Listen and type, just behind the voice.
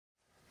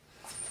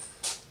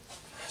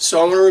So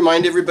I'm going to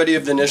remind everybody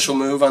of the initial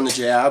move on the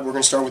jab. We're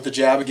going to start with the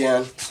jab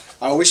again.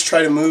 I always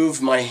try to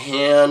move my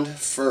hand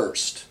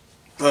first.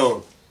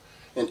 Boom.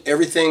 And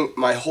everything,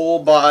 my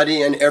whole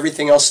body and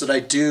everything else that I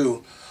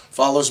do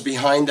follows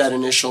behind that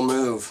initial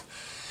move.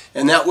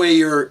 And that way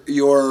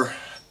you're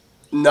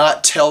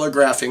not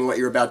telegraphing what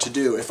you're about to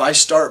do. If I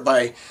start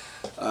by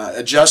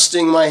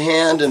adjusting my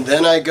hand and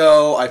then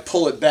I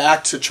pull it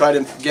back to try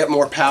to get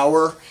more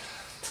power,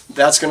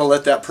 that's going to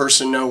let that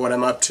person know what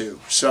I'm up to.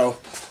 So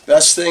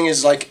best thing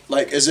is like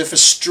as if a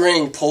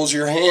string pulls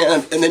your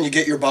hand and then you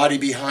get your body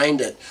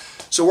behind it.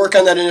 So work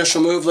on that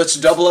initial move. Let's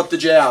double up the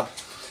jab.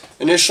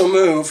 Initial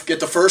move, get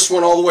the first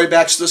one all the way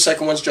back so the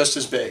second one's just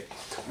as big.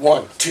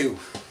 1, 2.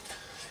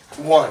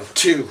 1,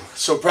 2.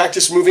 So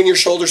practice moving your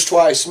shoulders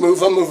twice. Move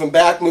them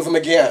back, move them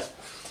again.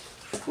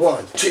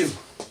 1, 2.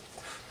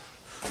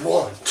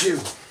 1, 2.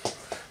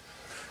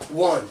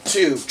 1,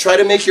 2. Try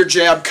to make your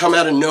jab come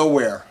out of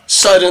nowhere.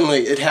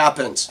 Suddenly it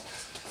happens.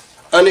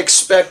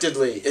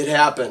 Unexpectedly it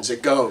happens.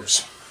 It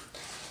goes.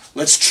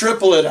 Let's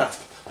triple it up.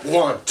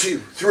 1, 2,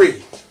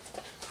 3.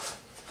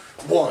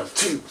 1,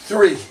 2,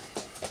 3.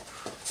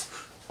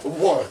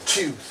 1,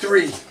 2,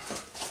 3.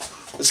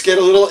 Let's get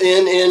a little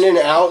in and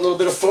out. A little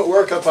bit of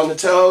footwork up on the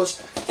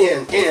toes.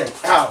 In,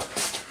 out.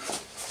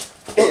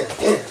 In,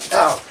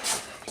 out.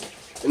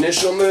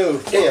 Initial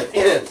move.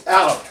 In,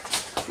 out.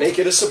 Make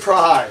it a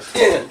surprise.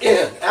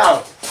 In,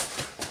 out.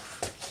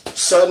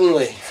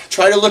 Suddenly.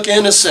 Try to look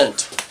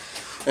innocent.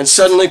 And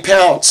suddenly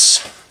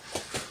pounce.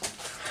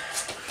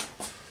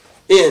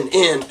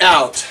 In,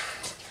 out.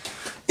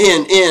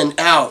 In,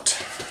 out.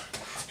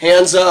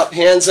 Hands up,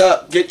 hands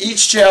up. Get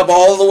each jab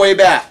all the way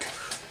back.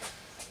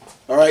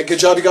 Alright, good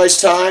job you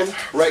guys. Time.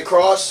 Right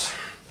cross.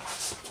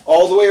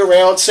 All the way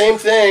around. Same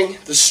thing.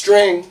 The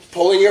string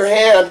pulling your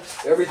hand.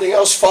 Everything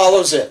else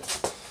follows it.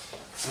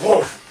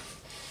 Boom.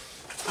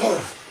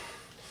 Boom.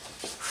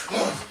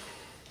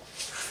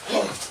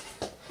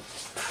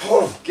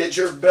 Get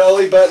your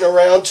belly button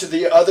around to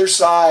the other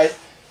side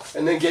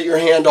and then get your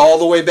hand all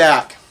the way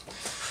back.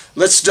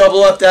 Let's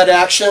double up that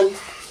action.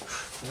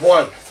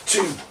 1,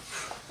 2.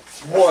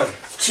 1,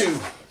 2.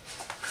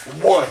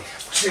 1,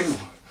 2.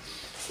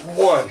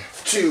 1,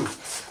 2.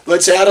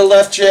 Let's add a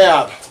left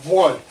jab.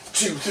 1,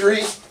 2,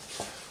 3.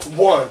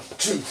 1,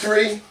 2,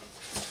 3.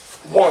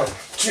 1,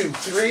 2,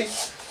 3.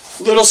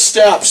 Little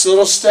steps,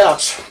 little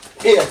steps.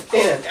 In,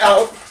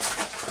 out.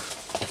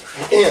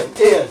 In,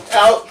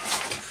 out.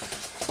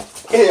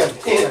 In,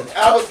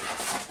 out.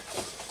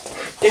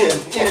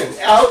 In,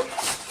 out.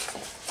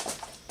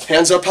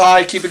 Hands up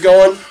high, keep it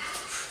going.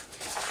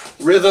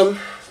 Rhythm.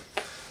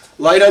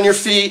 Light on your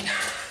feet.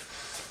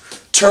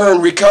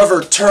 Turn,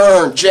 recover,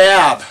 turn,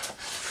 jab.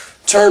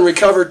 Turn,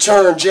 recover,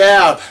 turn,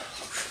 jab.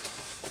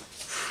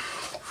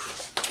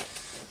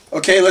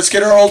 Okay, let's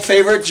get our old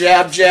favorite.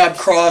 Jab, jab,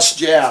 cross,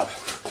 jab.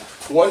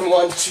 1,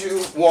 1,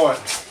 2, 1.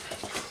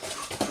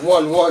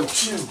 1, 1,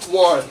 2,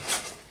 1.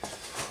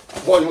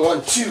 1,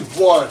 1, 2,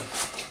 1.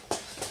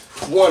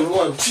 1,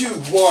 1, 2,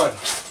 1.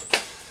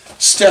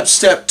 Step,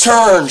 step,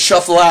 turn,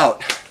 shuffle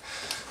out.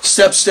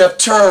 Step, step,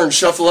 turn,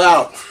 shuffle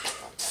out.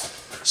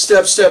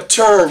 Step, step,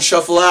 turn,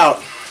 shuffle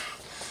out.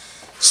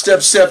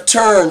 Step, step,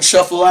 turn,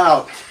 shuffle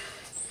out.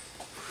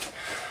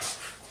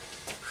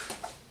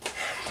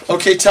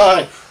 Okay,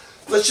 time.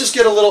 Let's just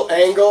get a little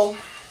angle.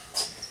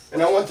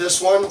 And I want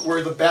this one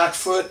where the back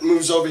foot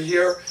moves over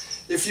here.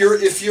 If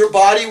your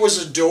body was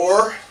a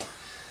door,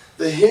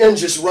 the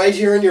hinge is right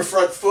here in your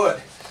front foot.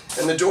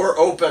 And the door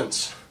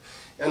opens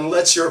and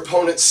lets your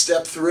opponent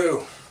step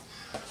through.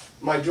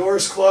 My door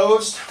is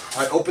closed.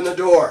 I open the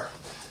door.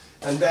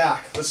 And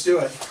back. Let's do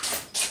it.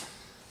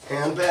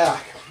 And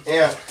back.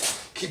 And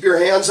keep your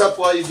hands up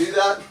while you do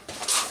that.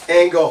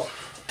 Angle.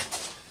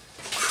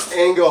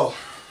 Angle.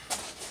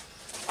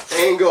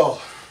 Angle.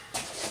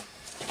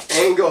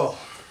 Angle.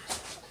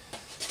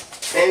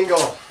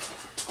 Angle.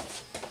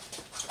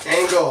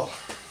 Angle.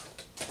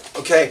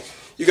 Okay,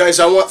 you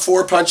guys, I want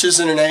 4 punches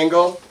in an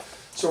angle.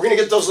 So we're going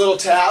to get those little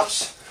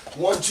taps.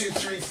 1, 2,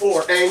 3,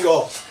 4,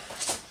 angle.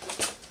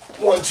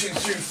 1, 2,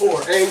 3,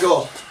 4,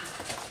 angle.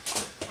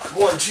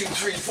 1, 2,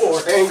 3,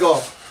 4, angle.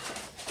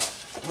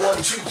 1,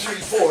 2, 3,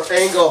 4,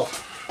 angle.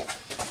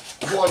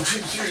 1, 2,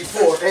 3,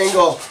 4,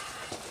 angle.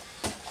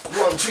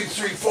 1, 2,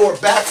 3, 4,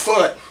 back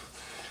foot.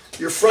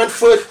 Your front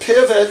foot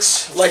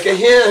pivots like a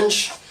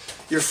hinge.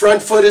 Your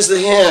front foot is the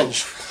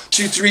hinge.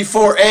 2, 3,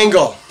 4,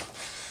 angle.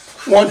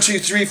 1, 2,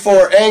 3,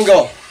 4,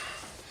 angle.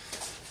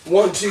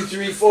 1, 2,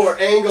 3, 4,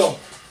 angle.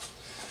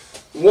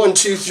 1,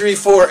 2, 3,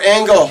 4,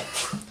 angle.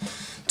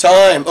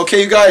 Time.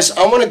 Okay, you guys,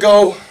 I want to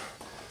go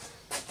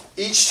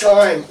each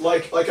time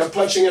like I'm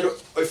punching it.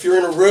 If you're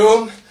in a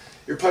room,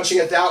 you're punching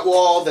at that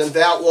wall, then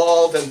that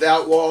wall, then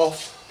that wall,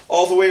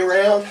 all the way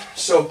around.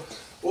 So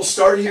we'll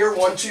start here.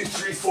 1, 2,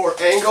 3,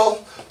 4,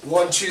 angle.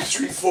 1, 2,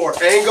 3,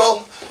 4, angle.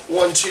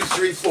 1, 2,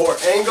 3, 4,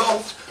 angle.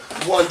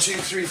 1, 2,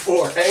 3,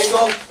 4,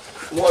 angle.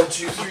 1,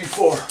 2, 3,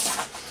 4.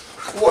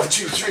 1,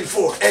 2, 3,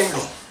 4,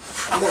 angle.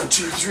 1,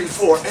 2, 3,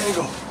 4,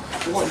 angle.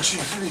 1, 2,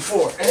 3,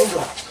 4,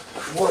 angle.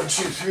 1, 2,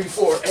 3,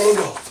 4,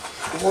 angle.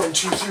 1,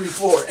 2, 3,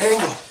 4,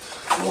 angle.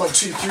 1,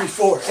 2, 3,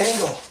 4,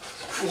 angle.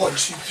 1, 2,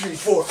 3,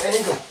 4,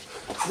 angle.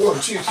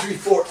 1, 2, 3,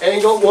 4,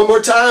 angle. One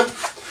more time.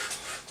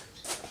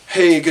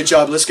 Hey, good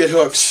job. Let's get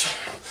hooks.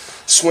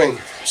 Swing,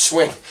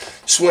 swing,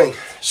 swing,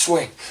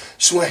 swing,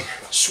 swing,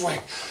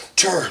 swing.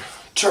 Turn,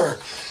 turn.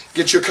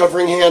 Get your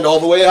covering hand all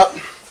the way up.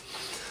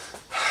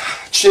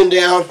 Chin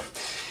down,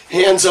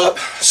 hands up,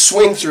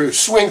 swing through,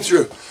 swing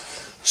through.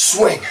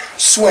 Swing,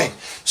 swing,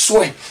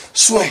 swing,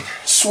 swing,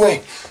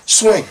 swing,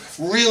 swing.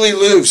 Really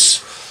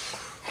loose.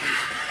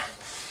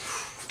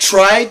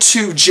 Try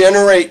to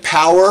generate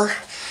power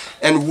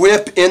and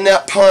whip in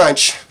that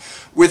punch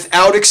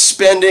without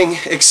expending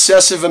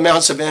excessive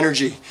amounts of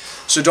energy.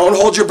 So don't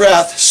hold your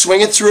breath.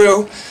 Swing it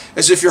through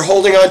as if you're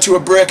holding onto a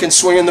brick and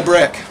swinging the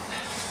brick.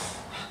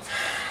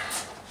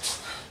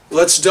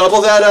 Let's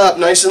double that up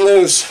nice and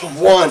loose.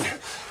 1,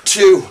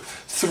 2,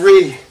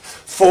 3,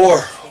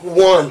 4.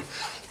 1,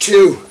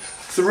 2,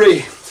 3,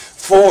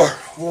 4.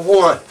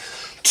 1,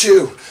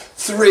 2,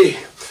 3,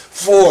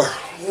 4.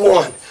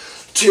 1,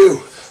 2,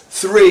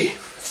 3,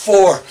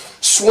 4.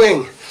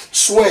 Swing,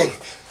 swing,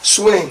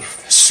 swing,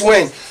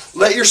 swing.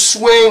 Let your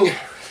swing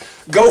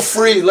go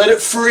free. Let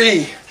it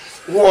free.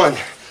 1,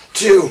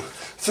 2,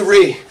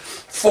 3,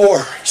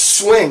 4.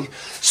 Swing,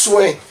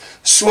 swing,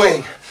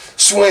 swing,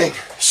 swing,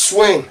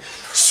 swing,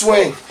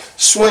 swing,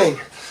 swing,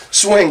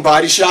 swing.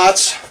 Body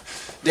shots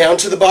down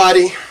to the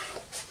body.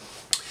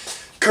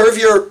 Curve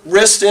your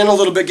wrist in a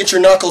little bit. Get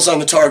your knuckles on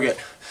the target.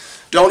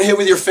 Don't hit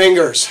with your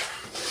fingers.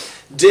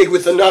 Dig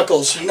with the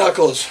knuckles,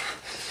 knuckles.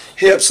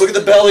 Hips. Look at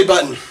the belly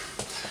button.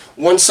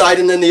 One side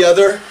and then the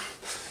other.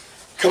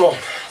 Come on.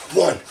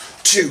 1,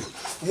 2,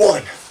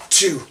 1,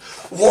 2,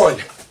 1,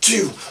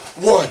 2,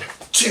 1,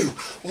 2,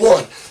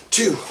 1,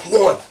 2,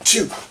 1,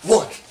 2,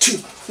 1, 2,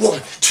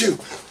 1, 2.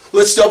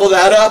 Let's double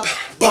that up.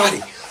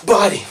 Body,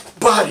 body,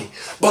 body,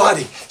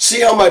 body.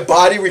 See how my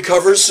body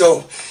recovers?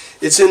 So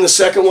it's in the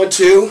second one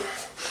too.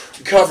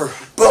 Recover.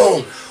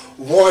 Boom.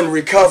 1,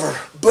 recover.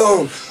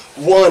 Boom.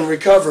 1,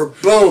 recover.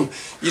 Boom.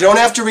 You don't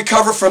have to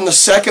recover from the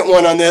second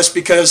one on this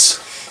because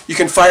you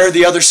can fire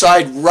the other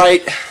side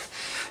right.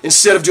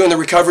 Instead of doing the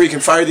recovery, you can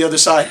fire the other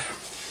side.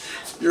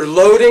 You're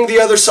loading the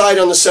other side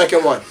on the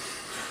second one.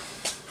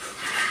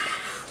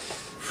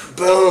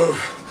 Boom.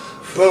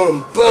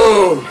 Boom.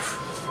 Boom.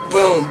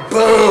 Boom.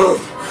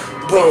 Boom.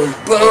 Boom.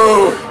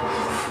 Boom.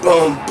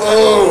 Boom.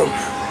 Boom.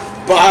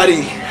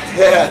 Body,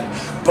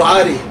 head,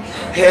 body,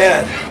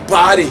 head,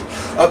 body.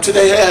 Up to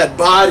the head,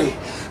 body.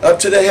 Up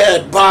to the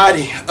head,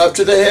 body. Up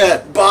to the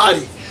head,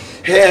 body.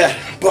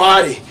 Head,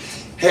 body.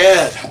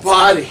 Head,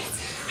 body.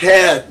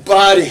 Head,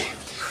 body.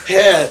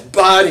 Head,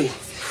 body.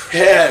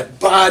 Head,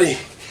 body.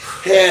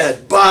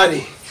 Head,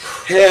 body.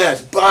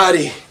 Head,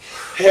 body.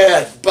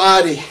 Head,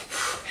 body.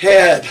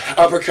 Head.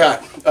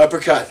 Uppercut.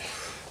 Uppercut.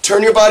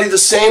 Turn your body the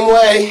same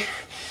way.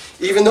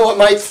 Even though it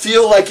might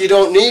feel like you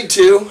don't need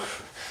to,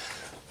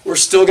 we're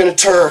still going to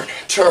turn,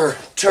 turn,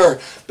 turn.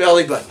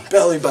 Belly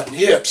button,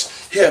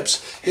 hips,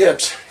 hips,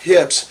 hips,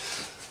 hips.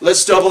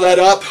 Let's double that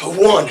up.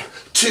 1,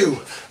 2,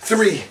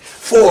 3,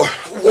 4.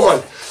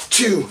 1,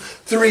 2,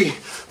 3,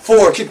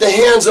 4. Keep the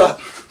hands up.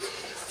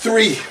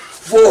 3,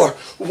 4.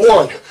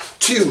 1,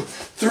 2,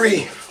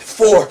 3,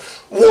 4.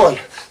 1,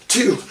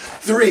 2,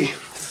 3,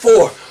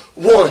 4.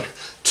 1,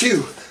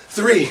 2,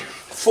 3,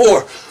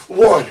 4.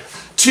 1,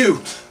 2,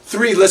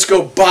 3. Let's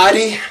go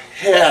body,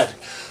 head,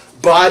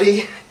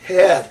 body,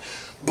 head,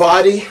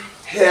 body,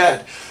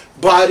 head,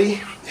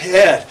 body,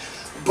 head,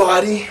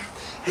 body,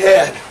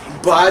 head,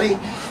 body,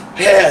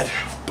 head,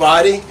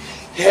 body,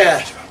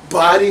 head,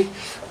 body,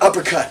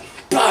 uppercut,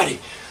 body,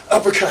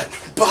 uppercut,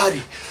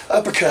 body,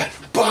 uppercut,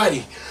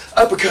 body,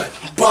 uppercut,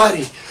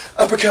 body,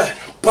 uppercut,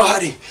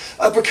 body,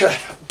 uppercut,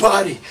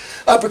 body,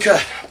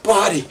 uppercut,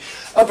 body,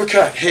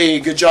 uppercut. Hey,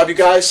 good job, you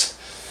guys.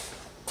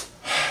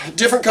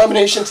 Different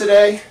combination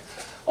today.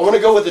 I want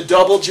to go with a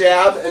double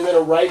jab and then a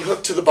right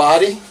hook to the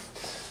body.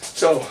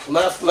 So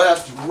left,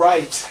 left,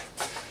 right.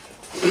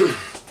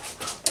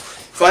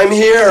 If I'm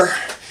here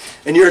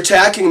and you're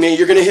attacking me,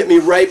 you're going to hit me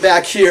right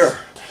back here.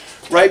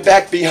 Right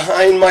back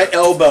behind my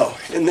elbow,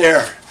 in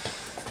there.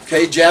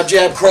 Okay, jab,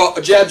 jab,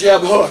 jab,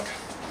 jab, hook.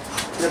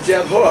 Jab,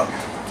 jab, hook.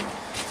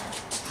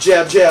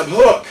 Jab, jab,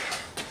 hook.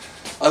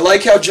 I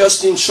like how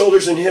Justine's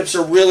shoulders and hips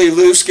are really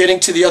loose, getting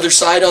to the other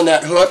side on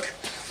that hook.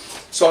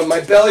 So my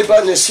belly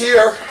button is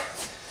here.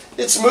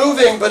 It's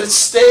moving, but it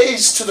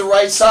stays to the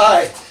right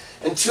side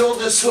until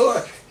this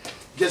hook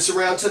gets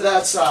around to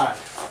that side.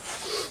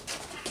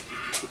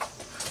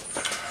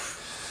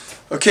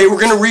 Okay, we're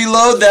going to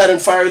reload that and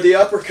fire the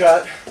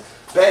uppercut.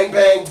 Bang,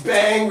 bang,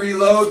 bang,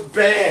 reload,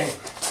 bang.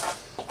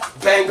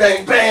 Bang,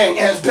 bang, bang,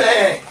 and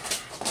bang.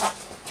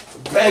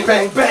 Bang,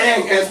 bang,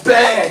 bang, and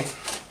bang.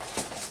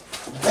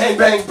 Bang,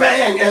 bang,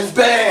 bang, and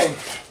bang.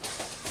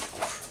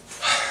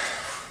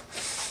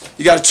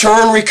 You got to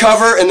turn,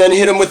 recover, and then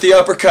hit him with the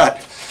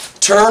uppercut.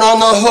 Turn on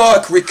the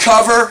hook,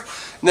 recover,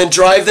 and then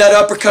drive that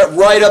uppercut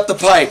right up the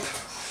pipe.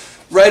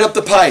 Right up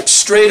the pipe,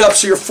 straight up,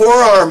 so your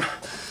forearm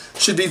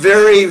should be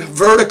very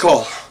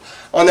vertical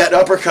on that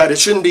uppercut. It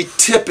shouldn't be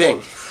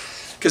tipping.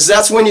 Because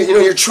that's when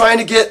you're trying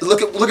to get,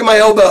 look at my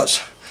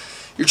elbows.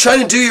 You're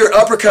trying to do your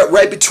uppercut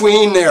right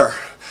between there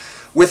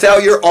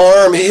without your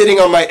arm hitting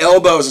on my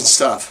elbows and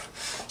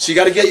stuff. So you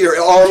got to get your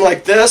arm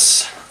like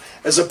this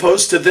as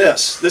opposed to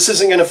this. This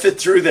isn't going to fit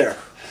through there.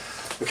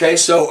 Okay,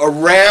 so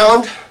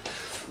around,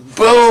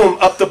 boom,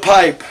 up the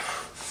pipe.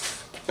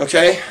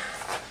 Okay?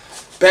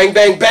 Bang,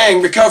 bang, bang,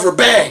 recover,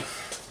 bang.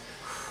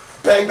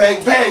 Bang,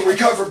 bang, bang,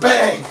 recover,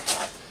 bang.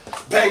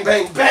 Bang,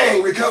 bang,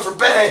 bang, recover,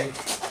 bang.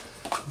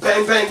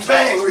 Bang, bang,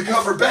 bang,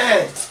 recover,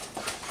 bang.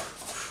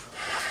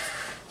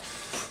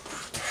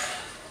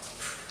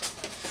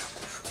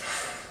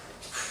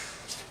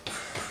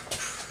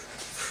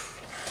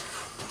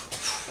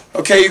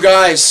 Okay, you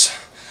guys,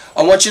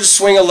 I want you to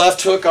swing a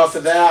left hook off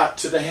of that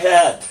to the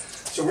head.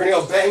 So we're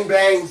going to go bang,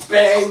 bang,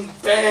 bang,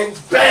 bang,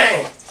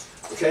 bang.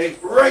 Okay,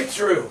 right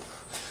through.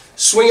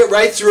 Swing it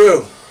right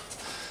through.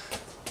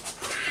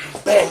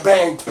 Bang,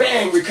 bang,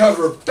 bang,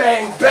 recover,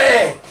 bang,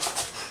 bang.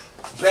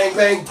 Bang,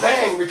 bang,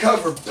 bang,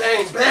 recover,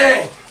 bang,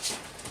 bang.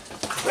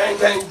 Bang,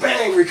 bang,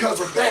 bang,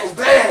 recover, bang,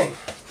 bang.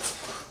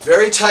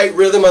 Very tight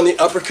rhythm on the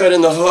uppercut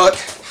and the hook.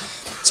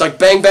 It's like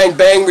bang, bang,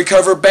 bang,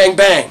 recover, bang,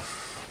 bang.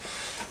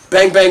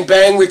 Bang, bang,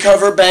 bang,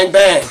 recover, bang,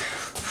 bang.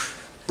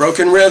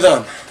 Broken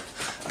rhythm.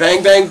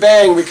 Bang, bang,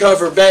 bang,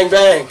 recover, bang,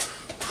 bang.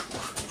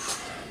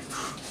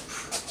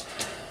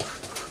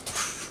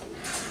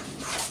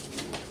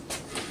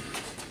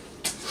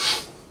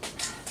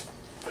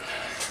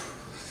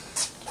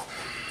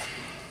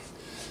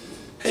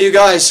 Hey, you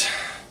guys,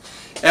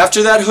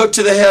 after that hook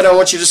to the head, I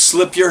want you to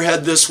slip your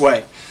head this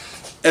way,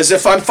 as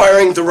if I'm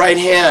firing the right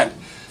hand.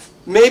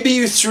 Maybe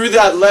you threw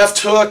that left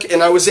hook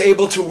and I was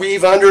able to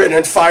weave under it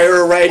and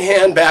fire a right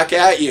hand back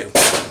at you.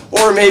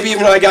 Or maybe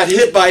even I got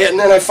hit by it and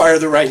then I fire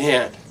the right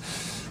hand.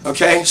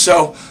 Okay,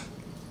 so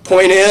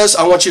point is,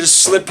 I want you to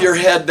slip your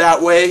head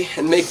that way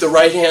and make the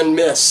right hand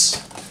miss.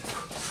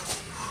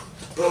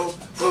 Boom,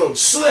 boom,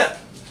 slip.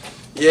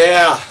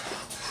 Yeah.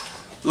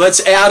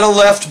 Let's add a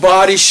left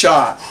body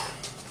shot.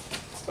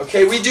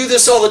 Okay, we do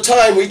this all the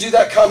time. We do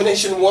that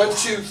combination 1,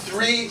 2,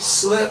 3,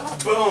 slip,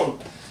 boom.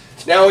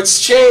 Now it's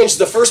changed.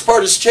 The first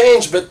part has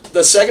changed, but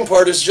the second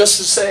part is just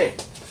the same.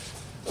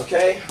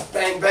 Okay?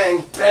 Bang,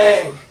 bang,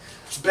 bang.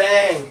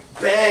 Bang,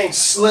 bang,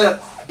 slip,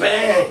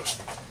 bang.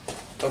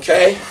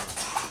 Okay?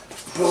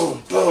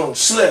 Boom, boom,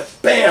 slip,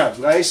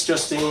 bam. Nice,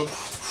 Justine.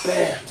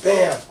 Bam,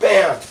 bam,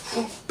 bam,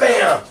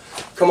 bam.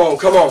 Come on,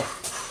 come on.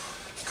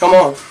 Come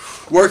on.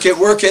 Work it,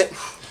 work it.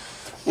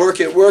 Work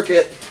it, work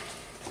it.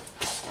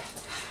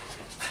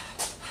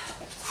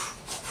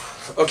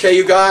 Okay,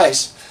 you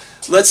guys.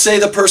 Let's say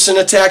the person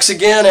attacks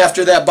again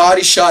after that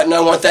body shot and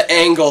I want the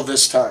angle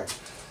this time.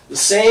 The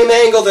same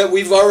angle that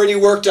we've already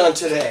worked on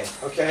today.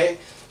 Okay?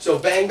 So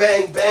bang,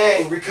 bang,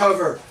 bang,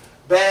 recover.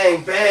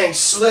 Bang, bang,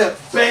 slip,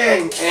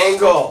 bang,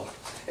 angle.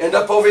 End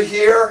up over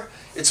here,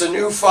 it's a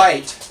new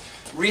fight.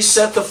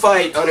 Reset the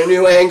fight on a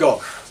new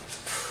angle.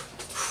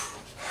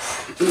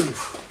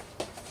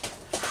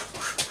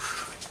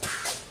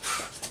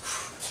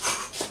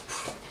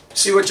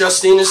 See what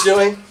Justine is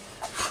doing?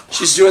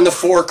 She's doing the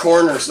 4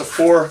 corners, the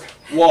 4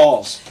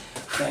 walls.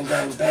 Bang,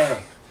 bang,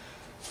 bang.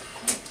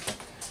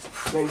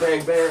 Bang,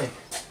 bang, bang.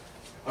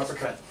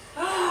 Uppercut.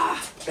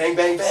 Bang,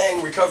 bang,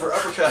 bang. Recover,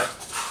 uppercut.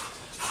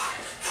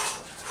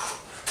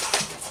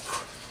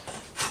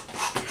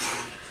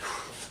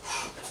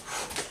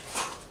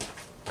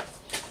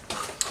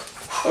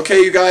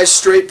 Okay, you guys,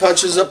 straight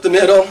punches up the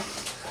middle.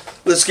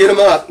 Let's get them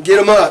up. Get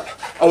them up.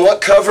 I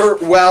want cover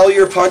while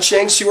you're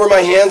punching. See where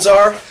my hands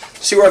are?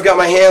 See where I've got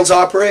my hands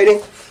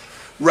operating?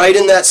 Right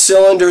in that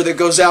cylinder that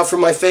goes out from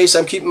my face.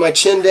 I'm keeping my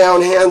chin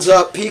down, hands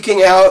up,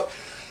 peeking out.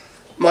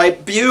 My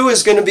view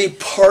is going to be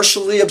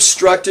partially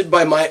obstructed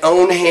by my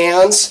own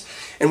hands,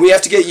 and we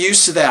have to get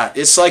used to that.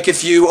 It's like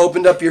if you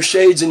opened up your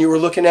shades and you were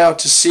looking out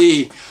to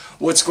see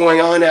what's going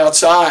on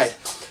outside.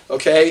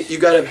 Okay? You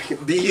got to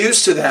be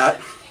used to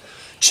that.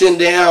 Chin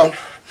down.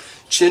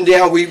 Chin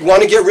down. We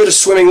want to get rid of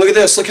swimming. Look at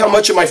this. Look how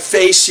much of my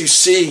face you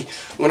see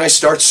when I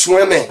start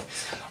swimming.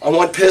 I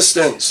want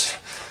pistons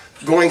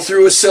going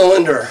through a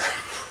cylinder.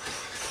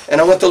 And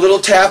I want the little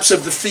taps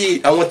of the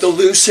feet. I want the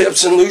loose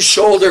hips and loose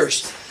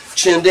shoulders.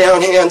 Chin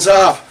down, hands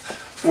up.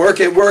 Work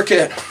it, work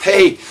it.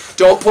 Hey,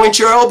 don't point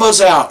your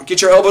elbows out.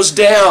 Get your elbows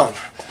down.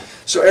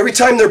 So every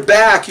time they're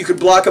back, you could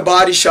block a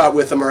body shot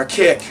with them or a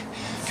kick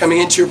coming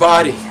into your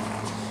body.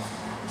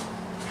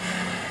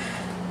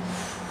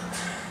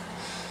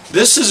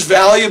 This is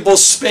valuable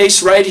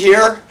space right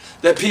here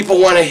that people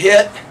want to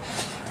hit.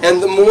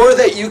 And the more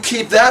that you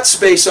keep that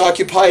space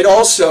occupied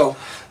also,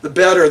 the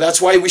better.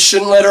 That's why we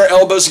shouldn't let our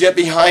elbows get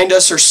behind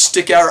us or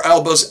stick our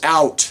elbows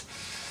out.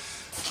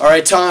 All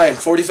right, time.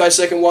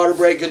 45-second water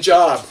break. Good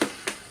job.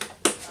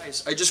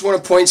 Guys, I just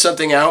want to point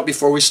something out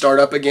before we start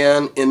up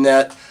again, in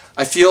that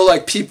I feel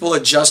like people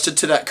adjusted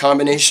to that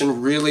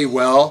combination really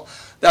well.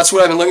 That's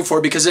what I've been looking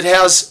for, because it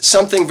has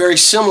something very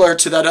similar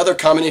to that other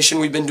combination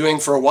we've been doing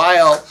for a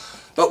while,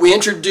 but we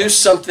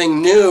introduced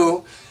something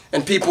new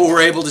and people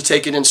were able to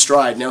take it in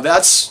stride. Now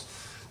that's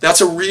That's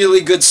a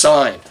really good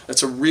sign.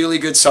 That's a really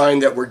good sign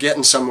that we're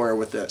getting somewhere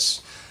with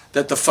this.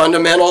 That the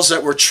fundamentals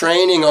that we're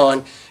training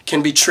on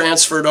can be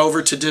transferred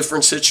over to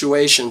different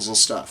situations and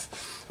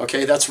stuff.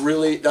 Okay, that's a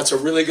really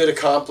good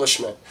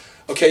accomplishment.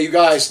 Okay, you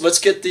guys, let's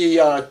get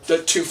the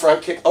 2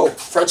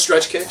 front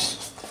stretch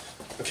kicks.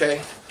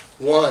 Okay,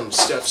 1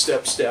 step,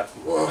 step, step,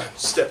 1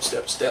 step,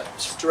 step, step,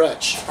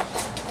 stretch.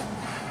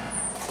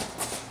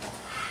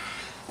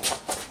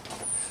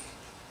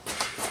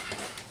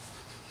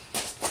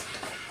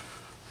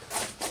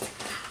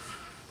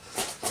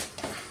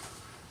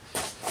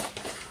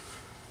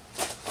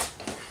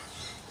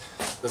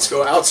 Let's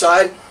go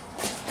outside.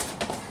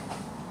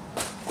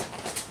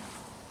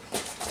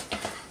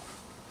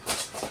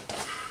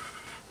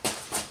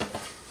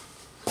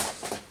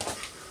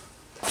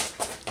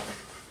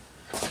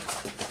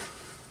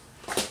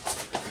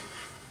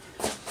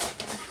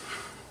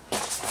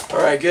 All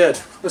right, good.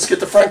 Let's get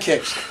the front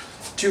kicks.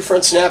 2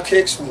 front snap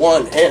kicks,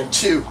 1 and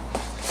 2.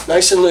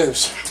 Nice and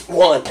loose.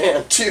 1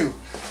 and 2.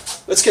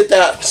 Let's get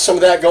some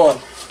of that going.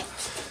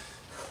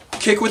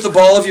 Kick with the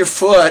ball of your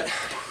foot.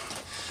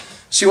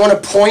 So you want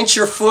to point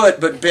your foot,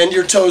 but bend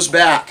your toes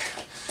back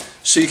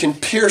so you can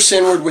pierce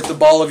inward with the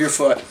ball of your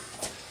foot.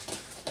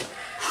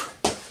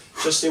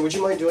 Justine, would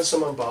you mind doing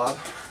some on Bob?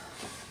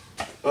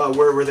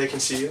 Where they can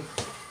see you?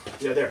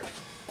 Yeah, there.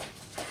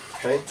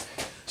 Okay.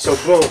 So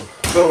boom,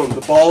 boom,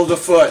 the ball of the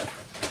foot.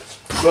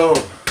 Boom,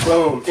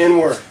 boom,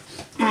 inward.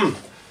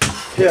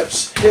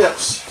 Hips,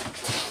 hips,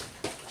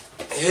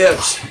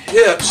 hips,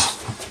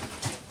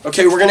 hips.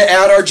 Okay, we're going to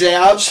add our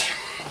jabs.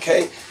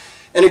 Okay.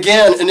 And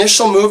again,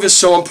 initial move is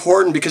so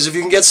important because if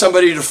you can get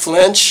somebody to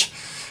flinch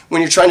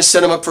when you're trying to set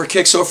them up for a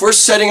kick. So if we're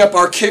setting up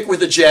our kick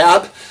with a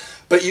jab,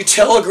 but you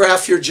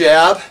telegraph your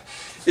jab,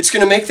 it's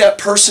going to make that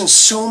person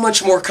so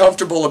much more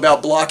comfortable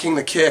about blocking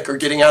the kick or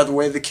getting out of the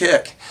way of the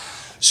kick.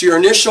 So your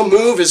initial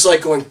move is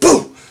like going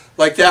boom,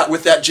 like that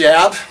with that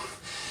jab.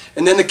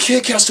 And then the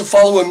kick has to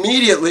follow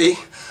immediately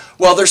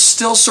while they're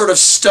still sort of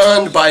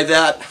stunned by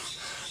that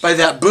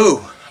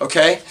boo,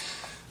 okay?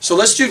 So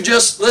let's do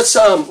just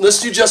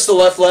the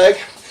left leg,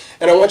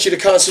 and I want you to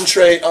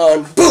concentrate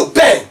on boo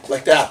bang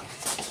like that.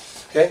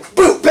 Okay,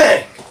 boo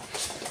bang.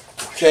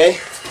 Okay,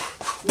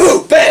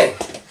 boo bang.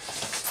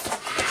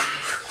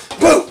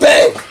 Boo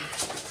bang.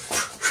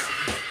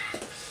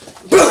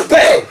 Boo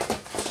bang.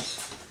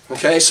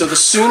 Okay, so the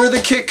sooner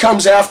the kick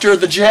comes after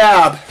the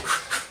jab,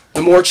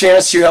 the more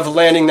chance you have of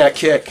landing that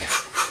kick.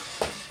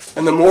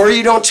 And the more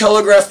you don't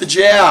telegraph the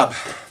jab,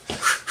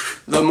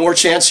 the more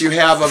chance you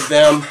have of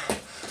them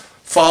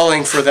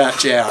falling for that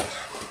jab.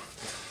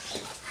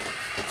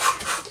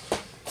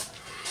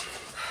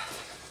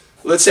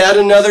 Let's add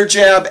another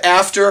jab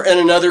after and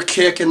another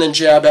kick and then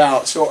jab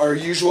out. So our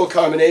usual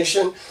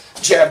combination,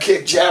 jab,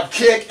 kick,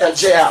 and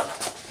jab.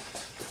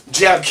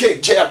 Jab,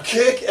 kick,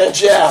 and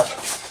jab.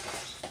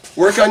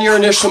 Work on your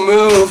initial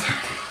move.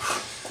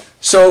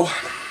 So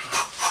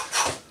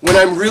when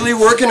I'm really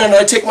working and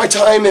I take my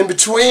time in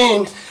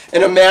between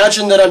and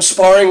imagine that I'm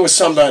sparring with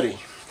somebody.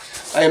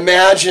 I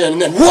imagine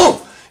and then whoa!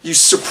 You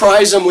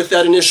surprise them with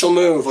that initial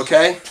move,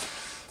 okay?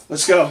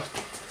 Let's go.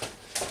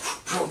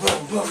 Boom,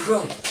 boom, boom,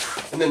 boom.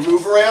 And then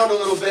move around a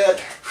little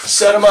bit.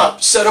 Set them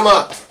up, set them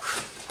up.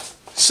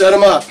 Set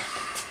them up.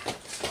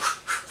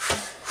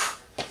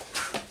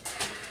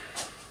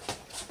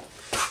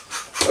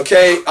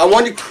 Okay, I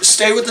want to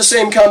stay with the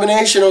same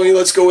combination, only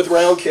let's go with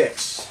round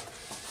kicks.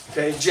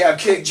 Okay, jab,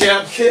 kick,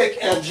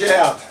 and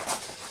jab.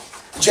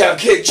 Jab,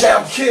 kick,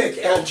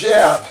 and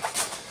jab.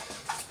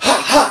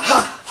 Ha, ha,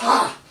 ha,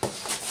 ha.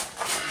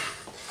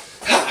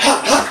 Ha,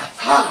 ha, ha,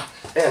 ha,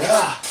 and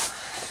ha.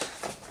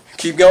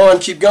 Keep going,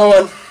 keep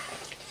going.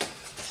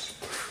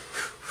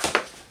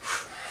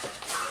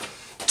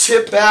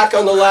 Tip back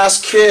on the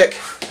last kick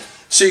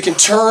so you can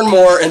turn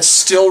more and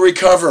still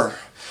recover.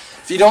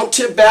 If you don't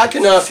tip back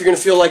enough, you're going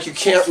to feel like you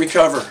can't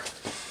recover.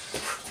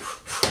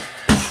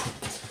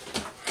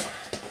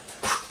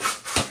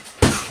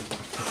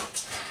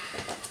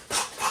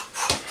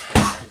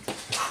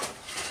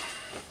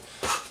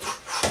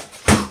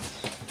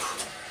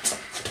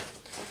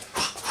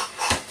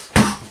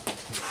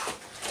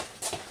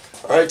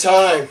 All right,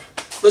 time.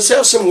 Let's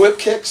have some whip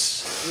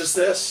kicks. Just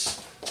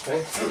this.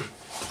 Okay.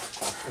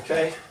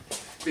 Okay.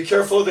 Be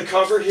careful of the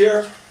cover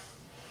here.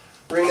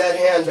 Bring that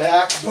hand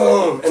back.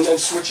 Boom. And then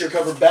switch your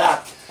cover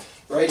back.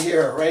 Right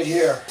here. Right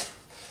here.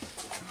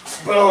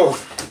 Boom.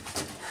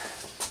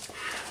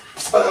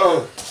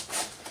 Boom.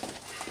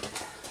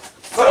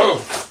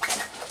 Boom.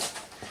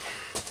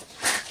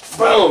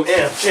 Boom.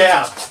 And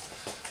jab.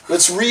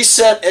 Let's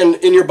reset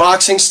in your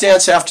boxing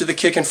stance after the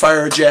kick and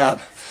fire a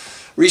jab.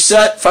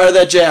 Reset, fire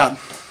that jab.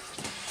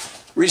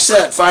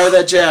 Reset, fire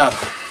that jab.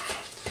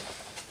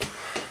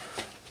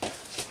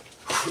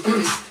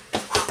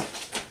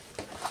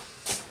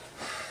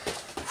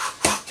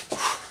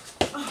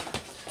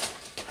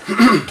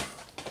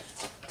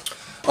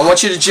 I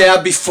want you to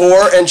jab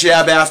before and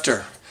jab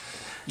after.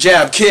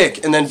 Jab,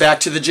 kick, and then back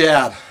to the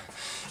jab.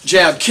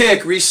 Jab,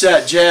 kick,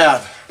 reset,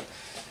 jab.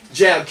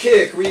 Jab,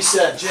 kick,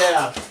 reset,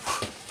 jab.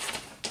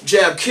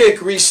 Jab,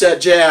 kick,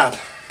 reset, jab.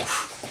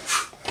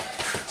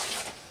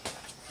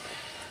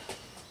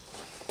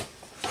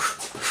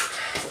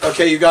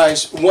 Okay, you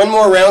guys, one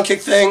more round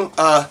kick thing.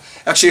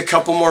 Actually, a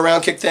couple more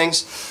round kick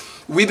things.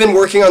 We've been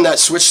working on that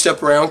switch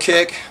step round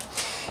kick,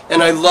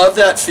 and I love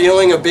that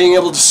feeling of being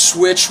able to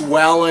switch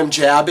while I'm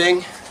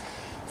jabbing.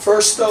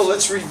 First, though,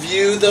 let's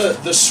review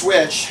the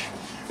switch.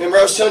 Remember,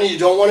 I was telling you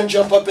don't want to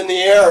jump up in the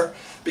air,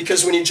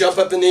 because when you jump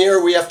up in the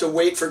air, we have to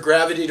wait for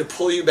gravity to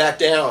pull you back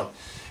down,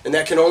 and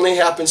that can only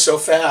happen so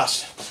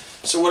fast.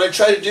 So what I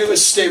try to do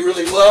is stay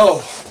really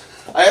low.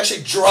 I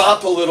actually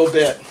drop a little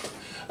bit.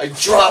 I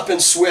drop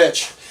and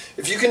switch.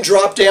 If you can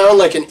drop down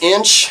like an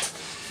inch,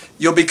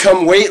 you'll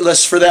become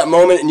weightless for that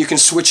moment and you can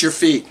switch your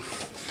feet.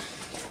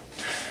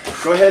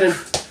 Go ahead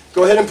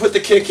and put the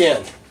kick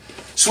in.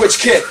 Switch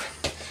kick.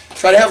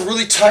 Try to have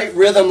really tight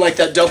rhythm like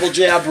that double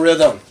jab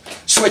rhythm.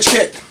 Switch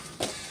kick.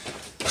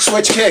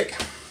 Switch kick.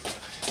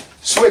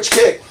 Switch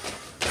kick.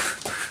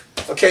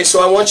 Okay,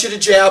 so I want you to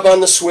jab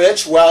on the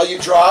switch while you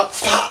drop.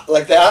 Pop,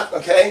 like that,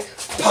 okay?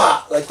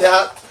 Pop, like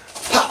that.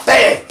 Pop,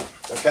 bang.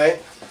 Okay?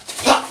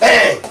 Pop,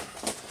 bang.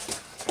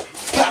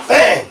 Pop,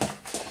 bang.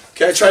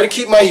 Okay, I try to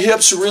keep my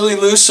hips really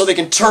loose so they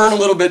can turn a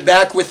little bit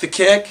back with the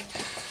kick.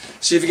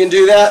 See if you can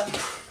do that.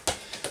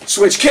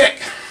 Switch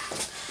kick.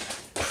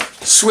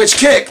 Switch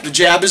kick. The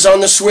jab is on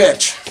the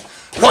switch.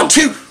 1,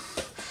 2.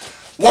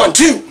 1,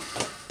 2.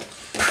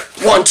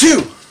 1,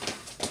 2.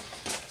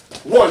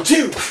 1,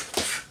 2.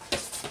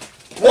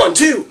 1,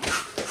 2.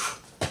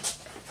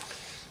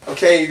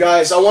 Okay, you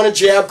guys, I want to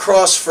jab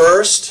cross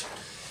first.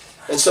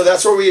 And so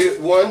that's where we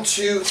 1,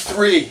 2,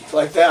 3,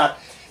 like that.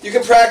 You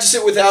can practice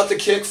it without the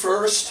kick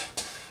first.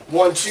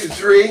 1, 2,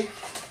 3.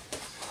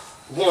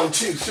 1,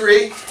 2,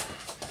 3.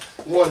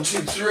 1,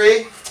 2,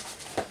 3.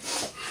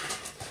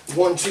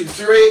 1, 2,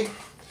 3.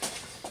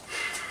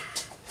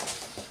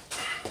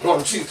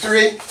 1, 2,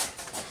 3.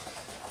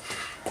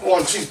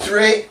 1, 2,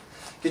 3.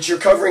 Get your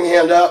covering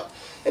hand up,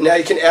 and now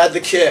you can add the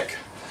kick.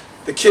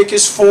 The kick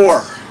is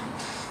 4.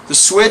 The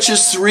switch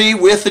is 3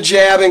 with the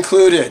jab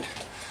included.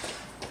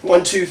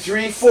 1, 2,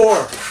 3,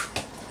 4.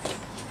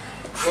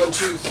 1,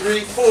 2, 3,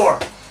 4.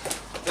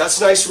 That's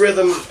nice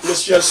rhythm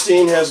Miss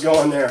Justine has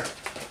going there.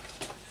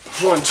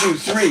 1, 2,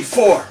 3,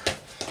 4.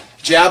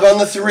 Jab on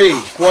the 3.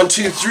 1,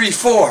 2, 3,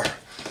 4.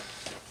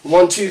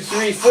 1, 2,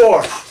 3,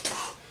 4.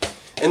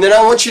 And then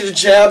I want you to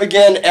jab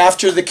again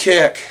after the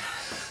kick.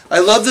 I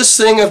love this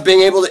thing of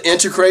being able to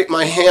integrate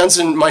my hands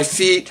and my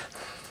feet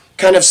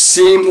kind of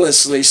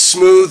seamlessly,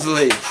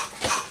 smoothly.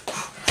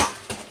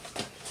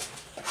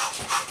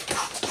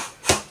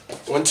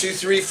 1, 2,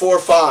 3, 4,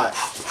 5.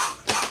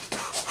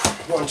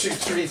 1, 2,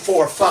 3,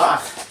 4,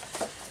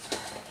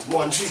 5.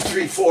 1, 2,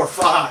 3, 4,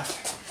 5.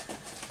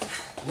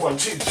 1,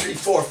 2, 3,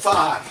 4,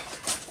 5.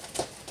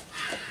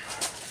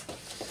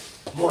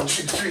 1,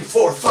 2, 3,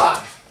 4,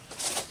 5.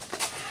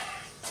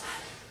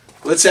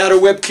 Let's add a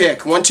whip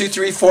kick. 1, 2,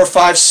 3, 4,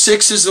 5.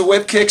 6 is the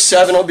whip kick.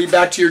 7 will be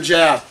back to your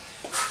jab.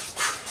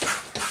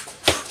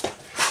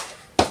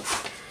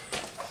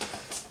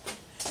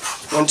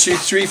 1, 2,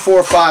 3,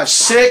 4, 5,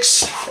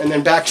 6, and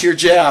then back to your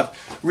jab.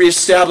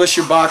 Reestablish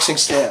your boxing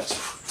stance.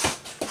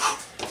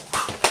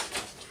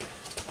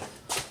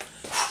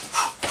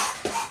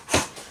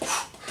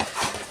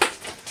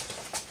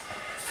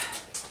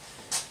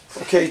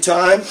 Okay,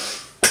 time.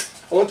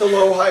 I want the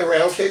low, high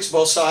round kicks,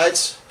 both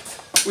sides.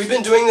 We've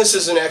been doing this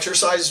as an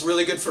exercise. It's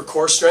really good for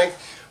core strength.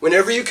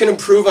 Whenever you can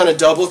improve on a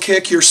double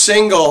kick, your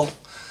single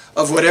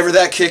of whatever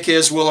that kick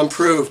is will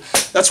improve.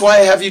 That's why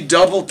I have you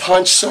double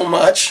punch so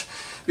much,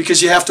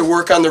 because you have to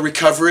work on the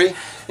recovery,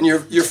 and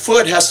your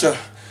foot has to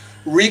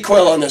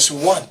recoil on this.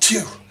 1, 2,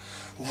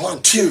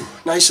 1, 2,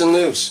 nice and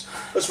loose.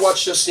 Let's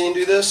watch Justine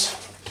do this.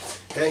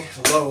 Okay,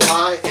 low,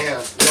 high,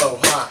 and low,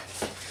 high.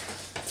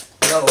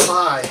 Low,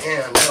 high,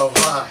 and low,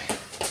 high.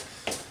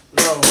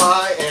 Low,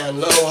 high, and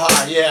low,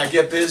 high. Yeah,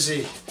 get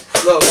busy.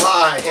 Low,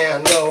 high,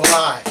 and low,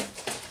 high.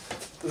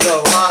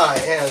 Low, high,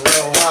 and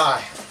low,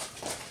 high.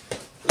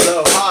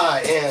 Low,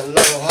 high, and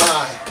low,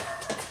 high.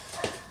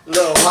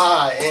 Low,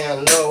 high,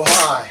 and low,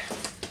 high.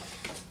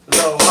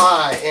 Low,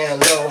 high, and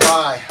low,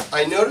 high.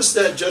 I noticed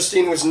that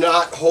Justine was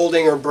not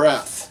holding her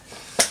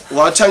breath. A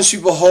lot of times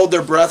people hold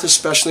their breath,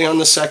 especially on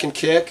the second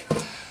kick.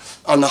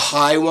 On the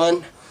high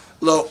one,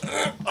 low,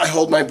 I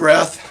hold my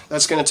breath.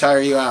 That's going to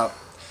tire you out.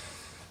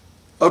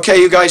 Okay,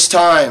 you guys,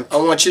 time. I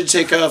want you to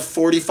take a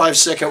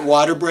 45-second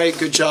water break.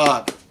 Good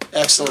job.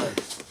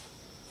 Excellent.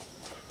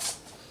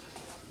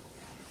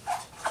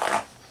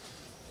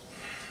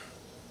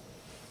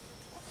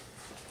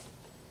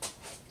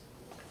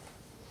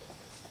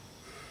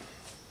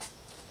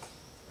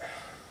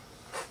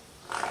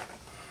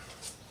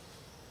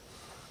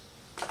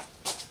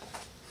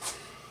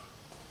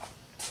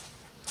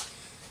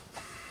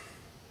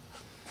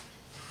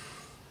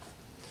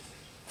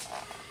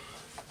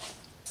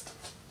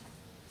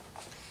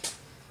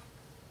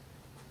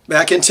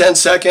 Back in 10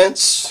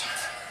 seconds.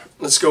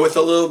 Let's go with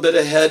a little bit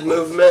of head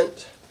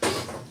movement.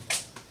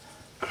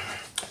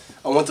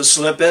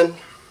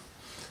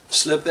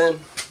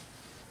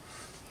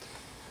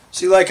 See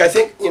See, like, I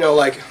think, you know,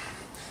 like,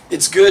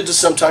 it's good to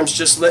sometimes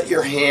just let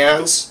your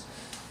hands,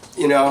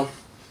 you know,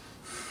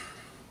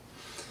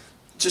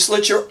 just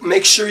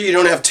make sure you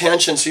don't have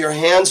tension, so your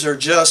hands are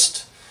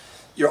just,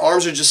 your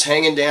arms are just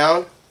hanging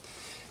down,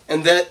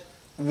 and that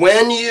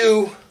when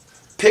you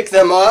pick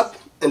them up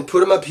and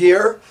put them up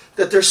here,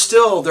 that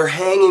they're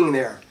hanging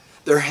there.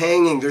 They're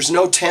hanging. There's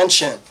no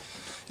tension.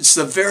 It's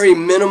the very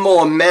minimal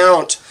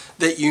amount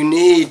that you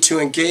need to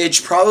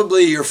engage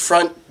probably your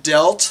front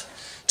delt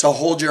to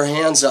hold your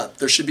hands up.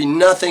 There should be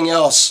nothing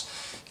else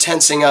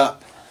tensing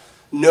up.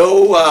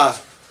 No,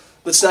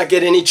 let's not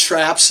get any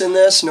traps in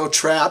this. No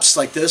traps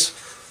like this.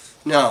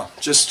 No,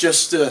 just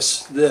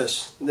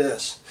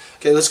this.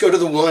 Okay, let's go to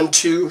the 1,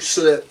 2,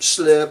 slip,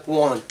 slip,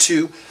 1,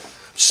 2,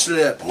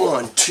 slip,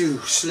 1, 2,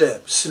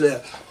 slip,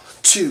 slip,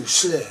 2,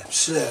 slip,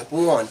 slip,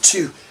 1,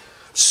 2,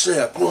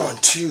 slip, 1,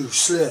 2,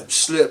 slip,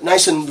 slip.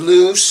 Nice and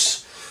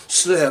loose.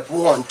 Slip,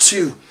 1,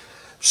 2,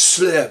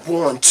 slip,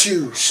 1,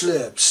 2,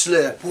 slip,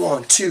 slip,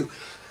 1, 2,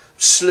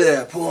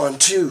 slip, 1,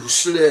 2,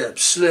 slip,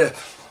 slip,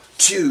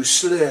 2,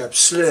 slip,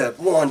 slip,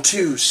 1,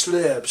 2,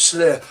 slip,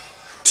 slip,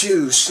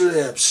 2,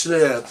 slip,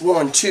 slip,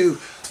 1, 2.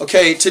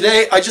 Okay,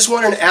 today I just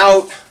want an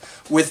out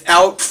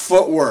without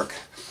footwork.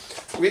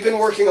 We've been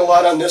working a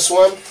lot on this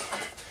one,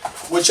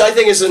 which I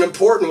think is an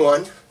important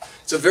one.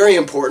 It's a very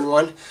important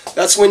one.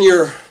 That's when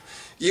you're,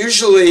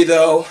 usually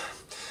though,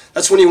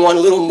 that's when you want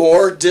a little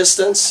more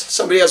distance.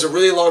 Somebody has a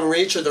really long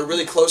reach or they're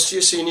really close to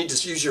you, so you need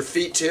to use your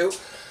feet too.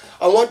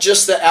 I want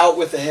just the out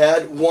with the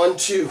head. 1,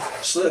 2,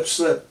 slip,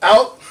 slip,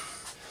 out.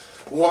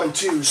 1,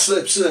 2,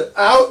 slip, slip,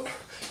 out.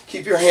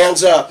 Keep your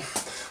hands up.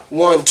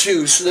 1,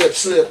 2, slip,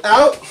 slip,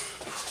 out.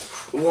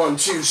 1,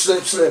 2,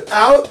 slip, slip,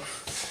 out.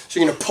 So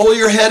you're going to pull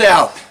your head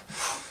out.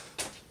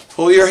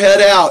 Pull your head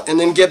out and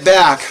then get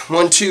back.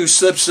 1, 2,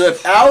 slip,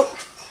 slip, out.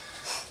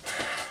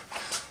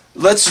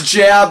 Let's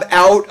jab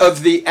out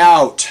of the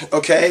out,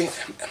 okay?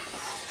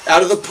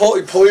 Out of the pull,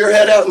 you pull your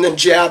head out and then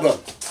jab them.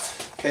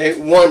 Okay,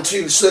 1,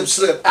 2, slip,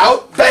 slip,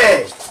 out,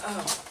 bang.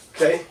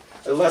 Okay,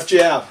 a left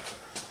jab.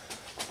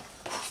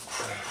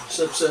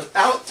 Slip, slip,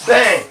 out,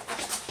 bang.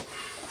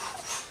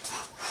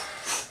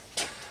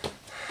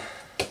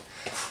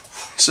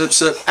 Slip,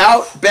 slip,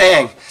 out,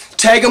 bang.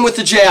 Tag them with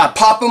the jab,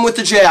 pop them with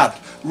the jab,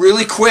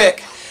 really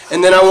quick.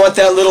 And then I want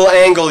that little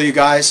angle, you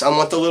guys. I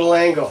want the little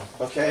angle,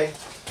 okay?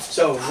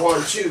 So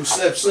 1, 2,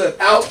 slip,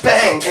 slip, out,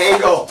 bang,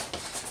 angle.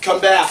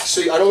 Come back.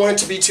 So I don't want it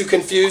to be too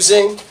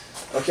confusing.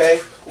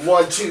 Okay?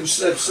 1, 2,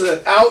 slip,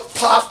 slip, out,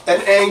 pop,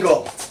 and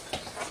angle.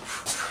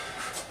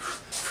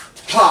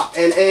 Pop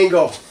and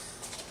angle.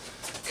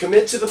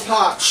 Commit to the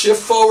pop.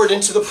 Shift forward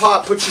into the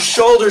pop. Put your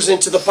shoulders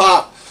into the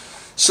pop.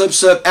 Slip,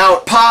 slip,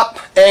 out, pop,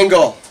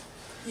 angle.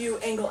 You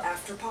angle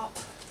after pop?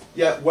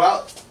 Yeah,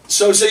 well,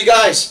 so you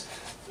guys,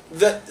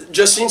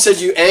 Justine said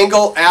you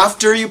angle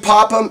after you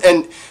pop them,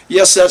 and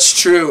yes, that's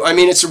true. I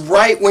mean, it's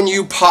right when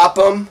you pop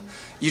them,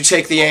 you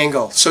take the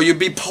angle. So you'd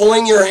be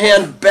pulling your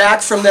hand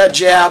back from that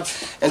jab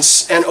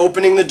and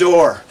opening the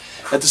door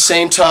at the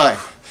same time.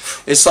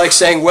 It's like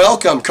saying,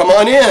 welcome, come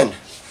on in.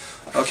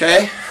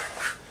 Okay?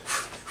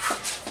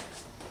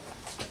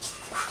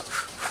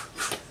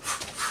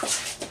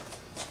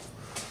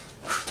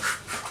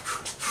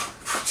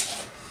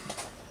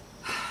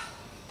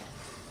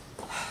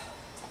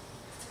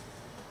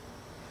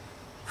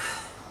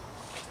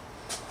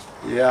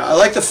 Yeah, I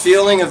like the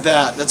feeling of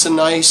that. That's a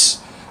nice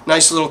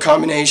little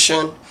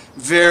combination.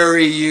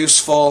 Very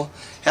useful.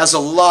 Has a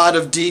lot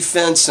of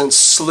defense and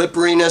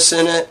slipperiness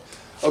in it.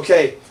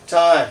 Okay,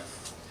 time.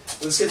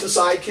 Let's get the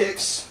side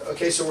kicks.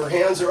 Okay, so our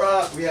hands are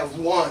up. We have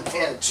 1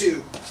 and 2.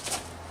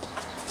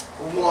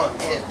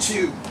 1 and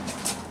 2.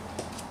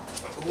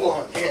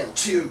 1 and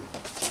 2.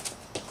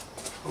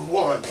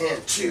 1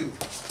 and 2.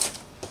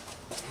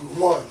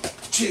 1,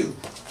 2.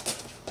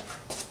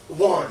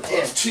 1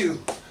 and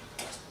 2.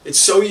 It's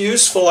so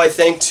useful, I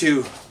think,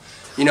 to,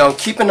 you know,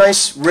 keep a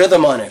nice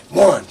rhythm on it.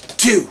 1,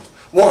 2,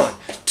 1,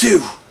 2,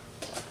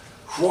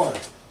 1,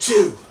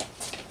 2,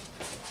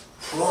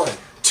 1,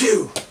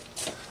 2,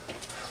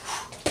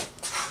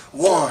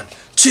 1,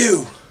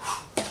 2.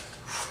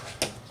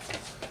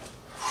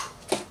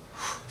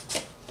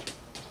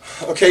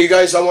 Okay, you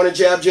guys, I want to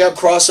jab, jab,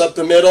 cross up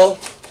the middle.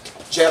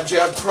 Jab,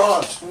 jab,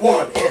 cross.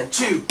 1 and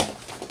 2.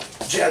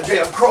 Jab,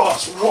 jab,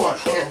 cross. 1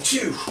 and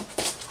 2.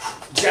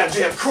 Jab,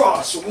 jab,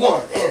 cross,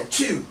 1 and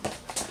 2.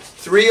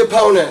 3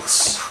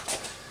 opponents.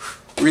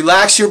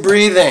 Relax your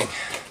breathing.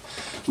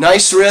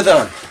 Nice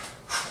rhythm.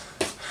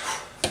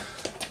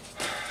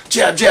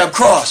 Jab, jab,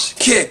 cross,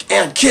 kick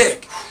and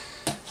kick.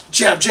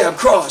 Jab, jab,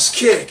 cross,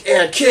 kick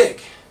and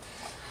kick.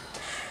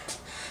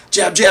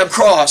 Jab, jab,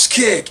 cross,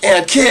 kick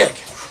and kick.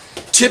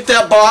 Tip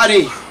that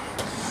body.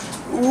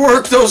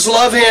 Work those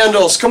love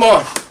handles. Come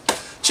on.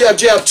 Jab,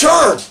 jab,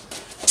 turn.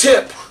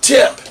 Tip,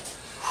 tip.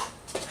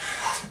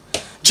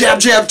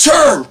 Jab, jab,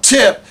 turn,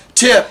 tip,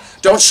 tip.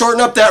 Don't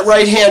shorten up that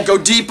right hand. Go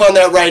deep on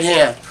that right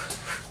hand.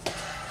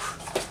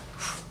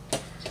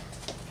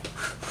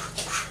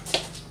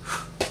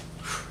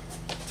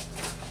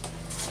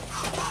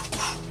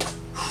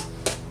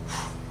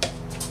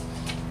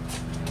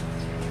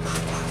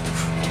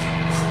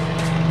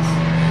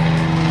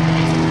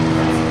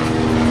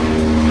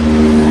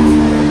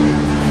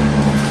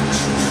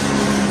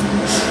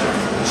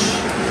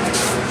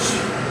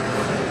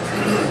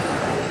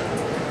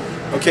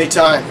 Okay,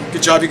 time.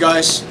 Good job, you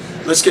guys.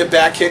 Let's get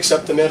back kicks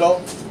up the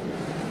middle.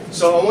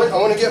 So I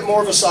want to get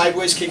more of a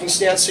sideways kicking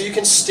stance. So you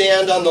can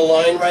stand on the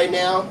line right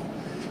now,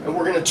 and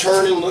we're going to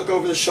turn and look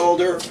over the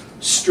shoulder,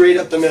 straight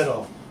up the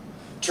middle.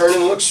 Turn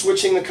and look,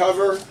 switching the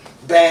cover,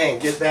 bang,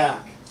 get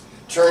back.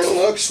 Turn and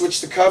look,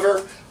 switch the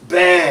cover,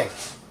 bang.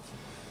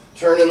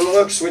 Turn and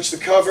look, switch the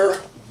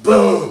cover,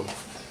 boom.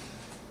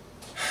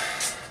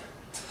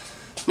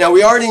 Now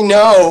we already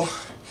know,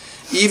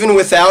 even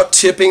without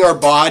tipping our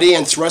body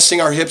and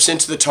thrusting our hips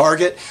into the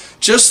target,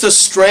 just the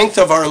strength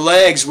of our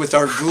legs with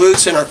our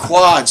glutes and our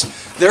quads,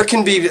 there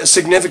can be a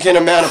significant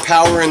amount of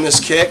power in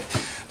this kick.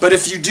 But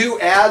if you do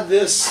add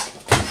this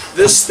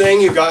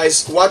thing, you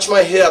guys, watch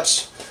my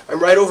hips. I'm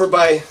right over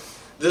by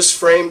this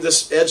frame,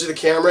 this edge of the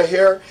camera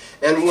here,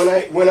 and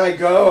when I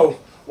go,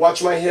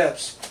 watch my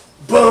hips.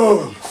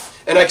 Boom!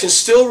 And I can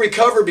still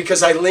recover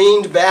because I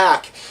leaned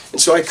back.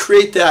 And so I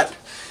create that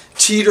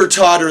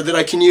teeter-totter that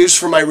I can use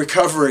for my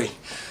recovery.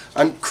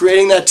 I'm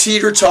creating that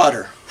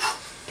teeter-totter.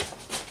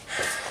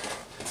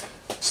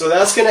 So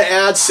that's going to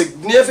add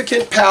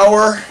significant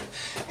power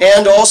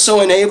and also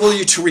enable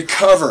you to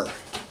recover.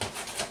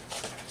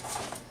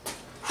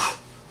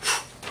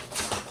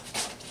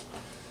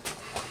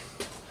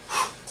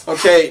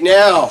 Okay,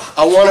 now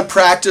I want to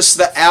practice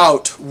the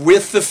out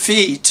with the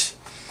feet,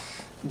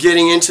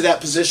 getting into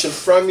that position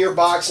from your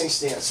boxing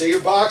stance. So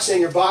you're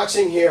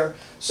boxing here,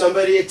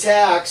 somebody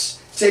attacks,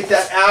 take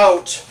that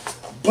out,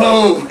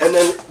 boom, and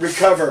then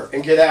recover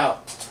and get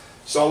out.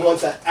 So I want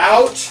that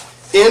out,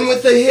 in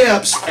with the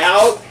hips,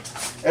 out,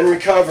 and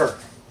recover.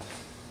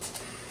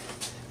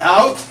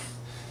 Out,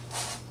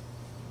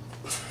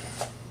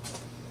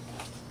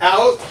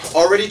 out,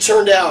 already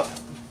turned out,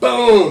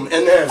 boom,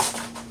 and then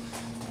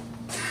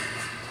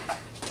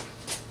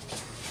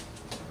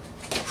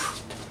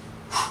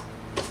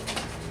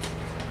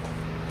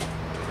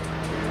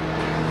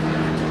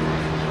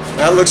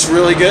that looks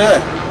really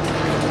good.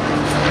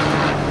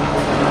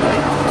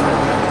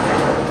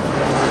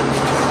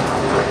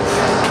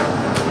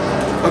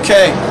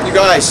 Okay, you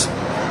guys,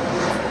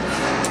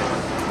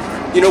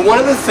 you know, one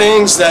of the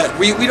things that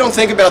we don't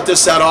think about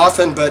this that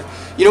often, but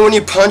you know, when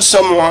you punch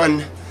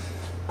someone,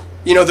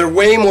 you know, they're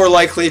way more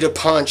likely to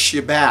punch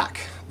you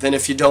back than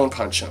if you don't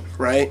punch them,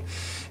 right?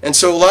 And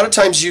so a lot of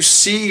times you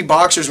see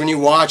boxers, when you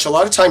watch, a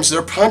lot of times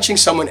they're punching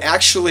someone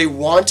actually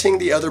wanting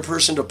the other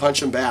person to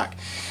punch them back.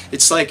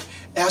 It's like,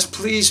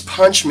 please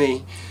punch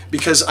me,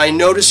 because I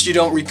noticed you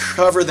don't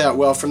recover that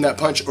well from that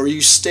punch, or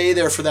you stay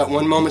there for that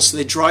one moment, so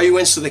they draw you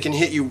in so they can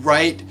hit you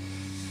right,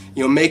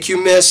 you know, make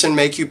you miss and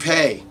make you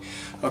pay.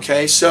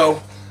 Okay,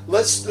 so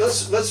let's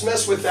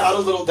mess with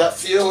that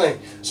feeling.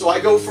 So I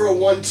go for a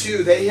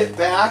 1-2, they hit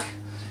back,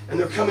 and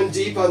they're coming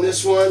deep on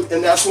this one,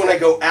 and that's when I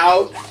go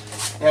out,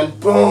 and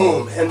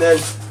boom, and then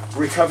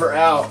recover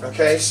out.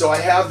 Okay, so I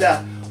have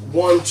that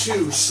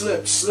 1-2,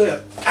 slip,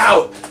 slip,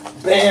 out,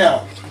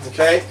 bam.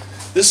 Okay.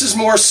 This is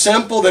more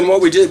simple than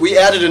what we did. We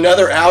added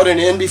another out and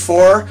in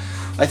before.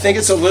 I think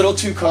it's a little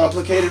too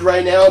complicated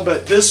right now,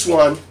 but this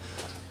one,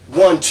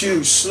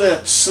 1-2,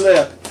 slip,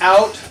 slip,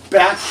 out,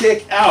 back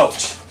kick, out.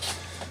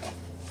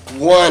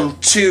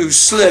 1-2,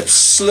 slip,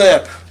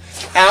 slip,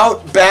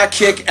 out, back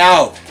kick,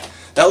 out.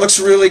 That looks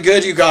really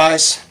good, you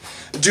guys.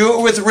 Do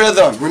it with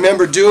rhythm.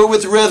 Remember, do it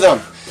with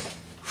rhythm.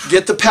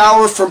 Get the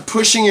power from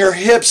pushing your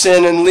hips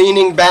in and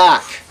leaning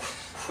back.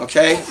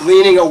 Okay,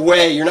 leaning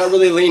away. You're not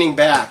really leaning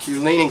back.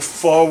 You're leaning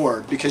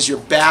forward because your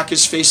back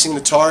is facing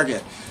the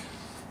target.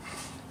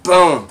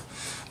 Boom.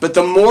 But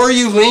the more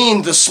you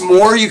lean, the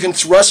more you can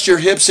thrust your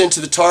hips into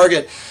the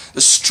target,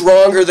 the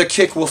stronger the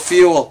kick will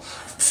feel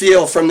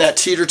from that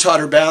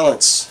teeter-totter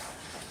balance.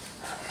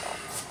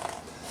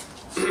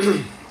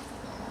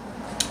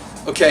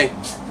 Okay,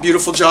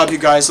 beautiful job, you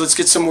guys. Let's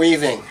get some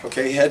weaving.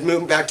 Okay, head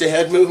movement, back to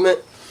head movement.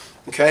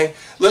 Okay,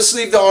 let's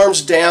leave the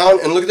arms down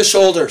and look at the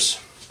shoulders.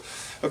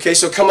 Okay,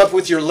 so come up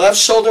with your left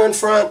shoulder in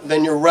front,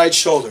 then your right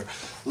shoulder.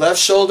 Left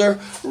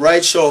shoulder,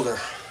 right shoulder.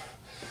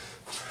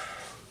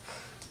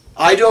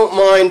 I don't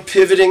mind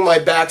pivoting my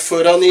back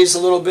foot on these a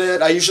little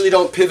bit. I usually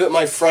don't pivot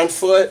my front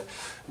foot,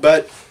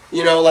 but,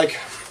 you know, like,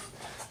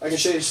 I can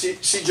show you,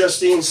 see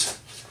Justine's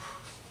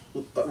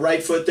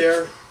right foot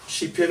there?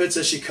 She pivots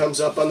as she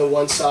comes up on the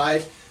one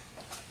side.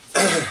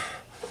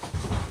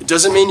 It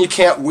doesn't mean you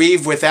can't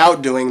weave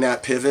without doing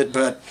that pivot,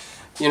 but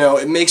you know,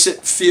 it makes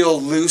it feel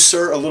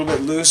looser, a little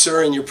bit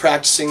looser, and you're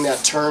practicing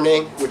that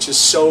turning, which is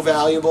so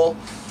valuable.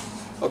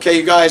 Okay,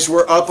 you guys,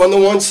 we're up on the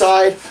one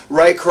side,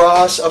 right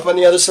cross, up on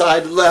the other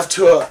side, left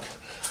hook.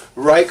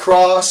 Right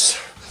cross,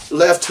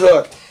 left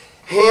hook.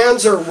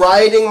 Hands are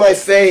riding my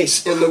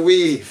face in the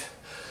weave.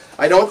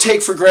 I don't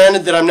take for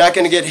granted that I'm not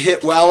going to get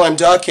hit while I'm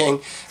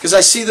ducking, because I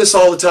see this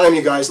all the time,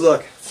 you guys.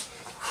 Look.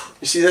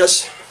 You see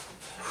this?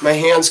 My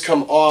hands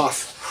come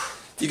off.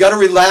 You got to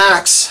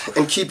relax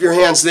and keep your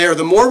hands there.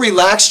 The more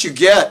relaxed you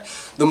get,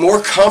 the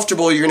more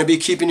comfortable you're going to be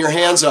keeping your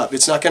hands up.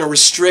 It's not going to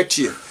restrict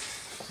you.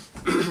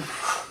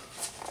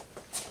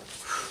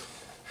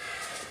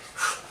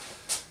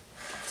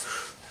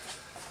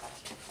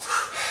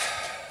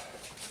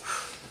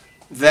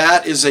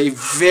 That is a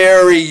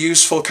very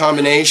useful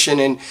combination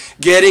in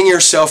getting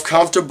yourself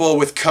comfortable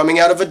with coming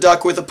out of a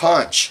duck with a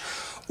punch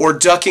or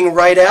ducking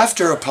right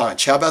after a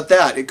punch. How about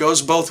that? It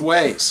goes both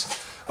ways.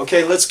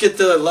 Okay, let's get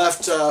the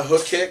left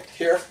hook kick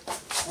here.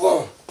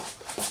 Boom.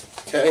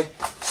 Okay.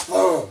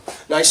 Boom.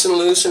 Nice and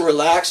loose and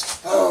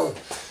relaxed. Boom.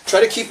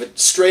 Try to keep it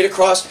straight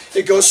across.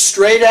 It goes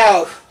straight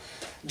out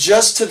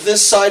just to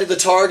this side of the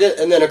target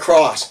and then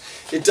across.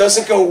 It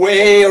doesn't go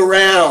way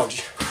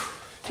around.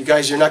 You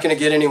guys, you're not going to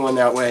get anyone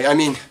that way. I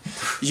mean,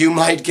 you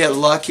might get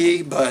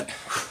lucky, but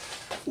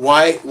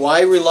why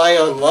rely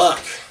on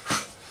luck?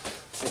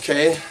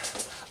 Okay?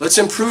 Let's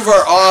improve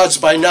our odds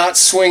by not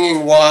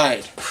swinging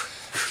wide.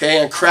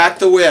 Okay, and crack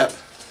the whip.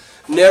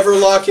 Never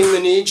locking the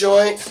knee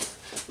joint.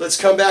 Let's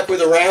come back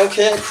with a round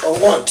kick. A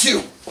 1,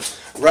 2.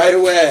 Right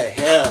away.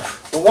 Yeah.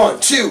 A 1,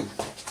 2.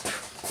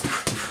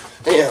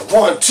 And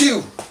 1,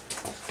 2.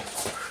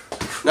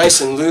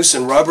 Nice and loose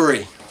and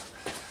rubbery.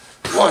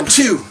 1,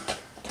 2.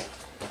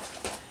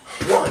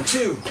 1,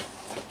 2.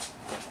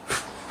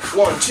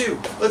 1, 2.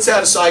 Let's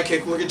add a side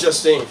kick. Look at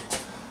Justine.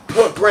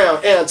 Hook,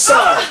 round, and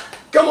side.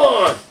 Come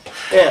on.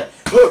 And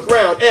hook,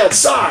 round, and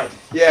side.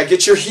 Yeah,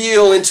 get your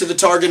heel into the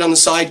target on the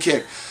side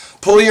kick.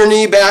 Pull your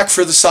knee back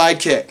for the side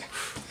kick.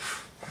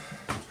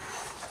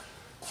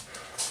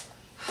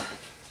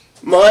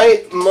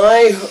 My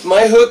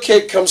hook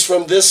kick comes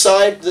from this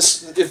side.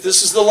 If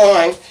this is the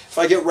line, if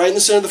I get right in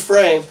the center of the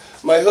frame,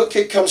 my hook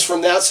kick comes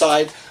from that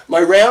side.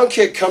 My round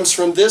kick comes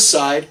from this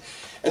side.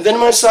 And then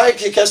my side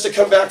kick has to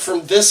come back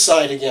from this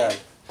side again.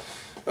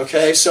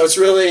 Okay, so it's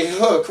really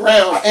hook,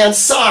 round, and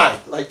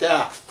side, like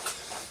that.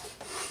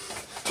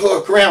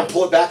 Hook, round,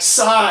 pull it back,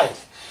 side.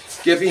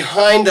 Get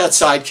behind that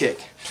side kick.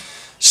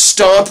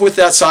 Stomp with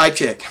that side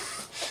kick.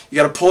 You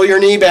got to pull your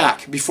knee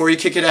back before you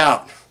kick it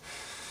out.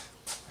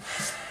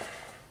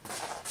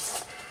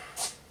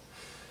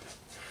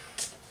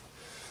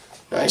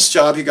 Nice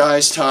job, you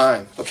guys.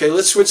 Time. Okay,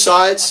 let's switch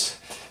sides.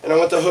 And I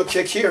want the hook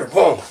kick here.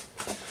 Boom.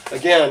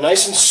 Again,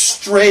 nice and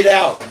straight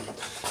out.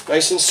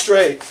 Nice and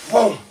straight.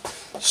 Boom.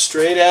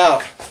 Straight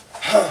out.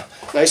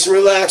 Nice and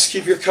relaxed.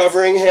 Keep your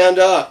covering hand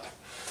up.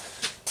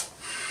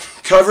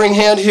 Covering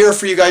hand here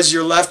for you guys is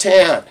your left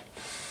hand.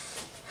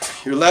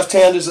 Your left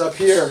hand is up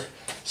here,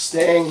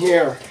 staying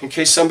here, in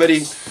case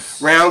somebody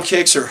round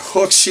kicks or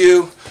hooks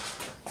you.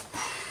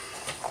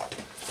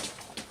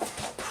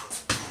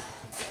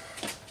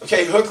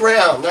 Okay, hook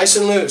round, nice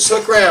and loose.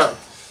 Hook round.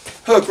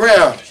 Hook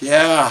round.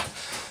 Yeah.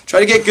 Try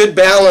to get good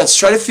balance.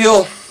 Try to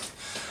feel,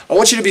 I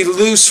want you to be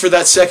loose for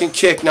that second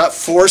kick, not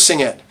forcing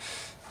it.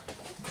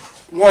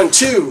 1,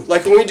 2.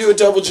 Like when we do a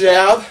double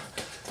jab,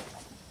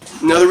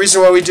 another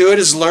reason why we do it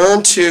is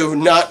learn to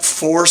not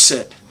force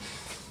it.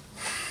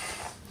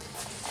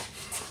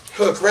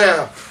 Hook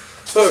round.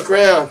 Hook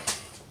round.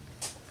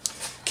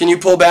 Can you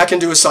pull back and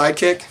do a side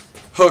kick?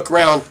 Hook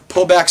round.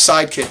 Pull back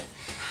side kick.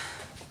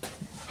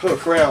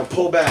 Hook round.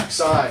 Pull back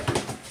side.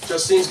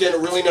 Justine's getting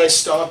a really nice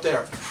stomp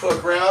there.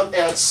 Hook round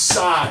and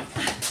side.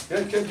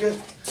 Good, good, good.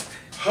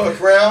 Hook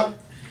round.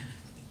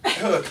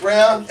 Hook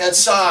round and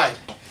side.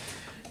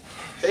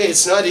 Hey,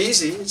 it's not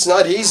easy. It's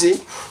not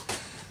easy.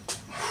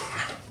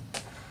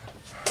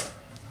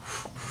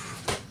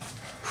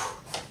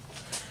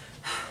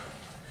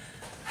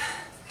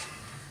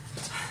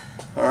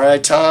 All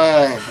right,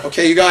 time.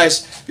 Okay, you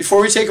guys,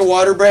 before we take a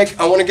water break,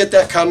 I want to get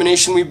that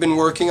combination we've been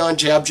working on.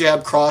 Jab,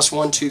 jab, cross,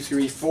 1, 2,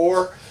 3,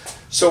 4.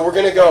 So we're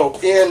going to go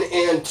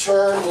in,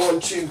 turn, 1,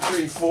 2,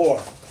 3,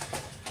 4.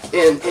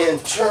 In,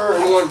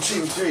 turn, 1,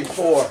 2, 3,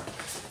 4.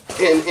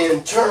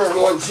 In,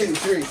 turn, 1, 2,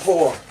 3,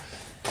 4.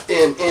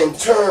 In,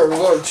 turn,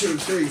 1, 2,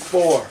 3,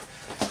 4.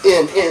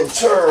 In,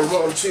 turn,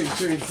 1, 2,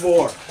 3,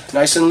 4.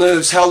 Nice and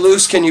loose. How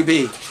loose can you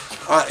be?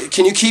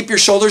 Can you keep your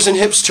shoulders and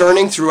hips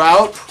turning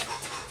throughout?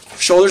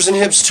 Shoulders and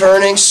hips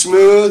turning,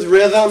 smooth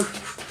rhythm.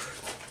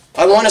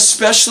 I want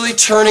especially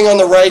turning on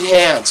the right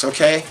hands,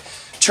 okay?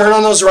 Turn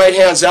on those right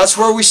hands. That's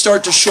where we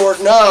start to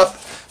shorten up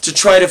to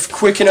try to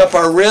quicken up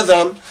our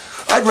rhythm.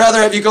 I'd rather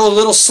have you go a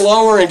little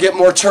slower and get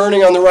more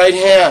turning on the right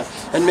hand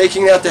and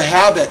making that the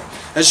habit.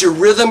 As your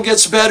rhythm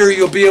gets better,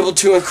 you'll be able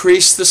to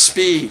increase the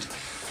speed.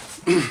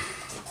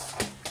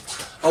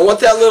 I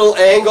want that little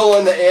angle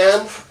on the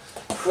end.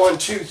 1,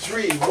 2,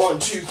 3, 1,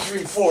 2,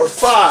 3, 4,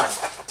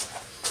 5.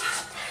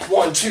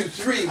 1, 2,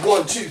 3,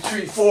 1, 2,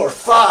 3, 4,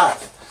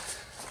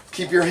 5.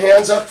 Keep your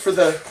hands up for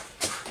the,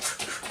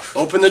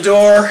 open the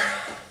door,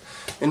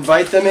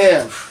 invite them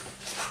in. 2,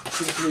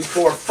 3,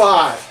 4,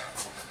 5.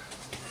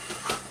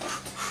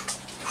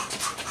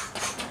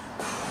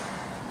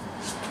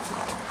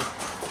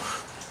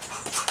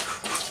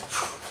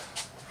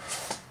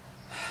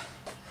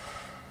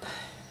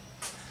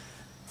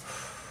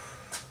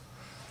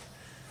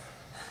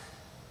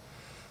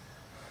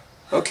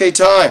 Okay,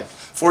 time.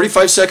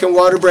 45-second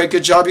water break.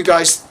 Good job, you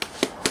guys.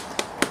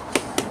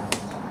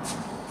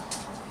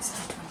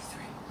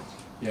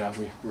 Yeah,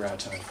 we're out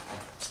of time.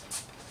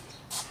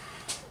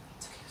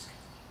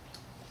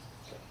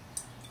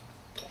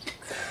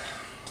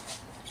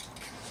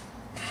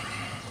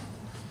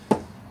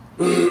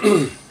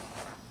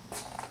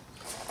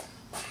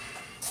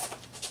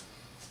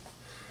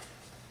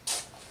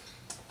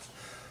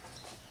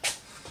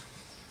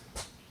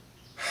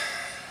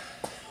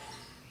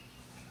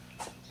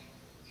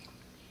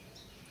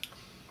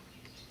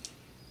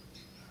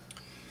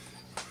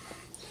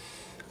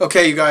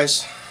 Okay, you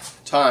guys,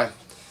 time.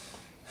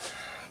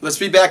 Let's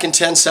be back in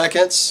 10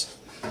 seconds.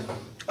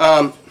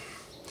 We're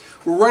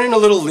running a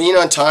little lean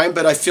on time,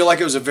 but I feel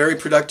like it was a very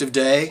productive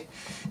day.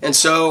 And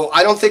so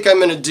I don't think I'm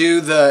going to do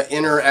the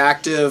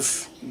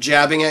interactive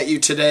jabbing at you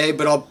today,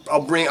 but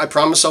I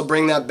promise I'll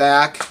bring that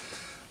back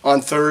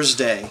on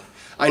Thursday.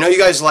 I know you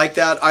guys like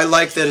that. I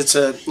like that it's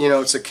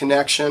a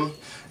connection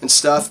and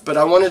stuff, but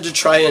I wanted to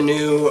try a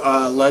new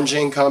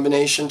lunging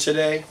combination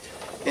today,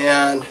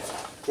 and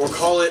we'll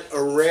call it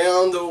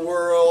Around the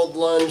World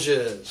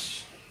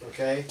Lunges.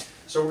 Okay?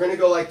 So we're going to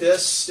go like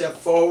this, step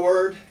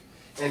forward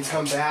and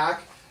come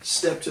back,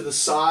 step to the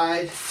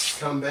side,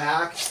 come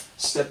back,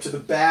 step to the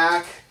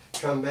back,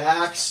 come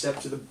back, step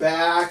to the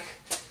back,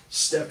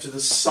 step to the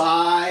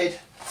side,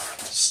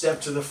 step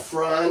to the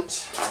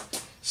front,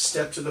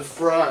 step to the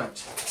front,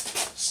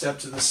 step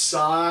to the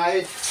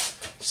side,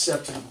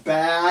 step to the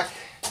back,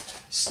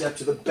 step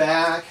to the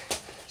back,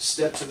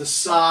 step to the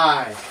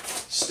side,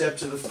 step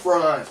to the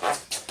front,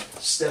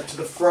 step to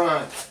the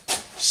front,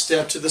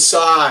 step to the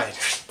side.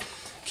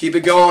 Keep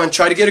it going.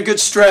 Try to get a good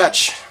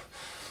stretch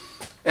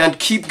and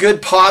keep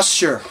good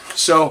posture.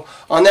 So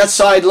on that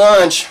side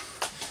lunge,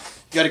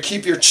 you got to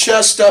keep your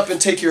chest up and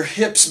take your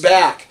hips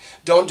back.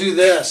 Don't do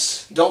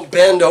this. Don't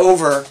bend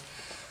over.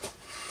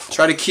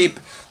 Try to keep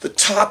the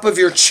top of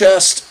your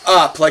chest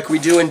up like we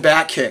do in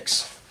back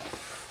kicks.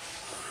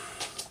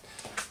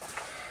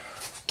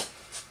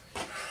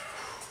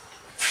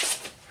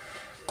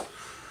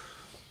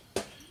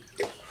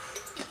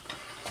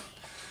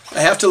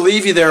 I have to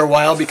leave you there a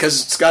while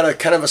because it's got a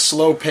kind of a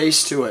slow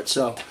pace to it.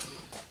 So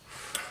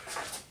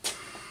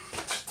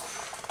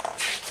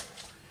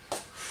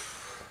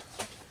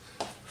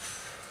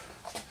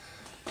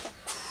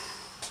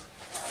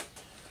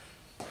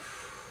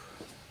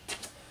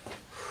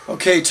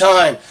okay,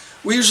 time.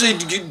 We usually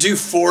do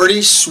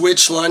 40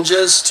 switch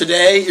lunges.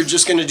 Today you're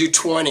just going to do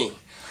 20.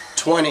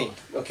 20.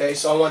 Okay,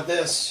 so I want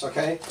this,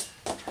 okay,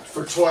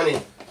 for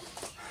 20.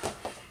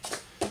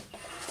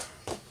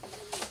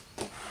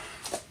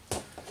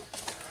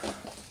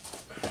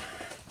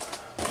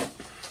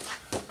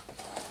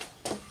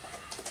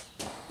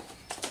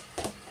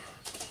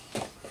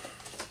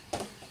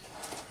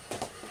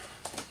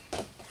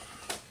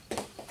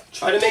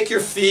 Try to make your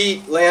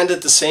feet land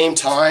at the same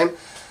time.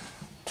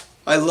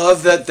 I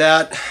love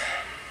that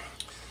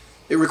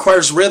it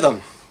requires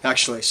rhythm,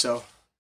 actually, so.